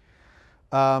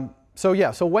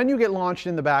 So when you get launched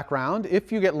in the background,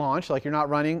 if you get launched, like you're not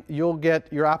running, you'll get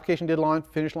your application did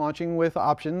finish launching with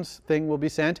options thing will be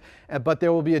sent, but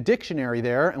there will be a dictionary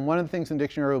there, and one of the things in the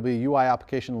dictionary will be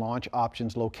UIApplication launch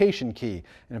options location key.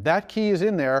 And if that key is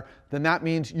in there, then that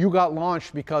means you got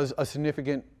launched because a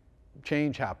significant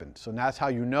change happened. So that's how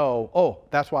you know, oh,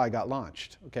 that's why I got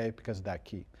launched, okay, because of that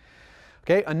key.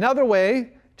 Okay, another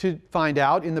way to find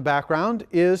out in the background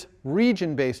is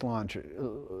region-based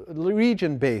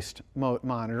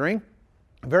monitoring.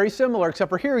 Very similar, except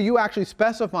for here you actually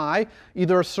specify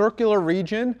either a circular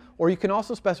region or you can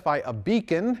also specify a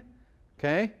beacon.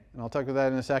 Okay, and I'll talk about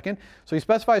that in a second. So you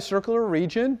specify a circular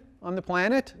region on the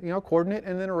planet, coordinate,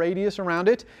 and then a radius around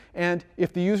it. And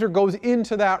if the user goes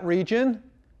into that region,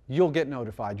 you'll get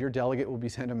notified. Your delegate will be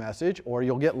sent a message, or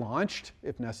you'll get launched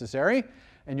if necessary,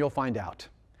 and you'll find out.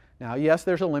 Now, yes,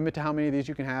 there's a limit to how many of these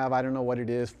you can have. I don't know what it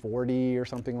is, 40 or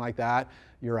something like that,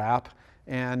 your app.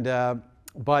 And,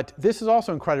 but this is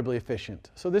also incredibly efficient.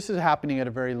 So this is happening at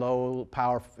a very low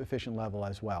power efficient level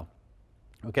as well.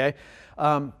 Okay?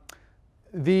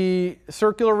 The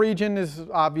circular region is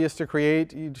obvious to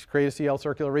create. You just create a CL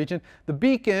circular region. The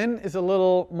beacon is a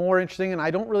little more interesting, and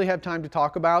I don't really have time to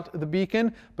talk about the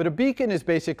beacon. But a beacon is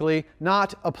basically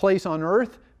not a place on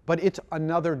Earth, but it's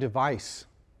another device.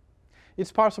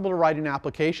 It's possible to write an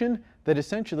application that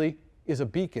essentially is a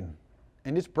beacon,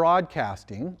 and it's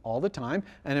broadcasting all the time,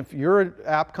 and if your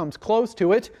app comes close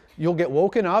to it, you'll get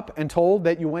woken up and told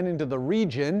that you went into the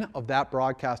region of that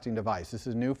broadcasting device. This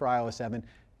is new for iOS 7.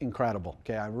 Incredible.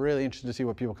 Okay, I'm really interested to see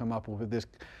what people come up with this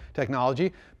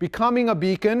technology. Becoming a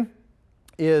beacon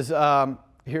is,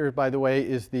 here by the way,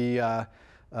 is the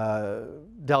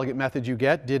delegate method you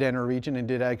get, did enter region and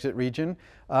did exit region,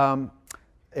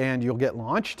 and you'll get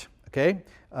launched. Okay,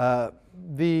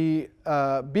 the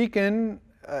beacon,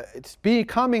 it's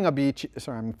becoming a beach.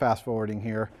 Sorry, I'm fast forwarding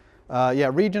here. Yeah,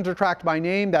 regions are tracked by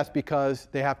name. That's because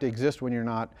they have to exist when you're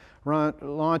not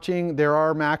launching. There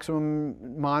are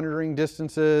maximum monitoring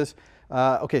distances.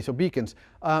 Okay, so beacons.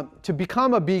 To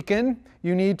become a beacon,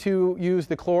 you need to use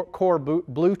the core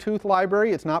Bluetooth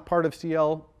library. It's not part of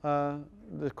CL,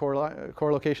 the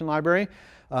core location library.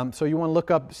 So you want to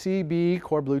look up CB,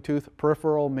 Core Bluetooth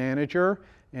Peripheral Manager,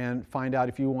 and find out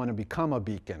if you want to become a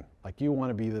beacon. Like you want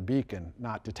to be the beacon,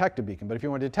 not detect a beacon. But if you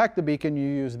want to detect the beacon, you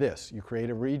use this. You create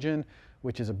a region,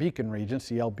 which is a beacon region,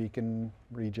 CL beacon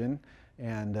region,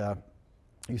 and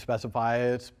you specify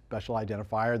a special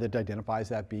identifier that identifies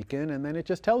that beacon, and then it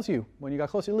just tells you when you got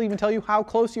close. It'll even tell you how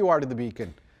close you are to the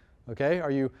beacon. Okay,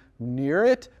 are you near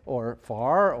it, or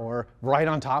far, or right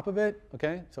on top of it?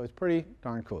 Okay, so it's pretty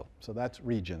darn cool. So that's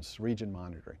regions, region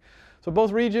monitoring. So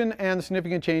both region and the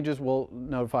significant changes will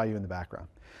notify you in the background.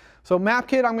 So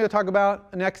MapKit I'm going to talk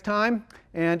about next time,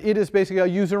 and it is basically a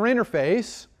user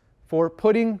interface for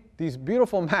putting these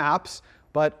beautiful maps,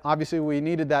 but obviously we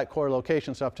needed that core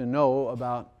location stuff to know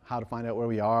about how to find out where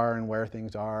we are and where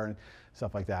things are and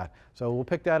stuff like that. So we'll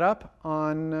pick that up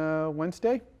on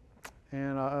Wednesday,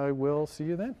 and I will see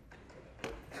you then.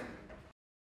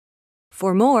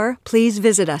 For more, please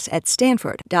visit us at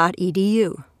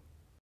stanford.edu.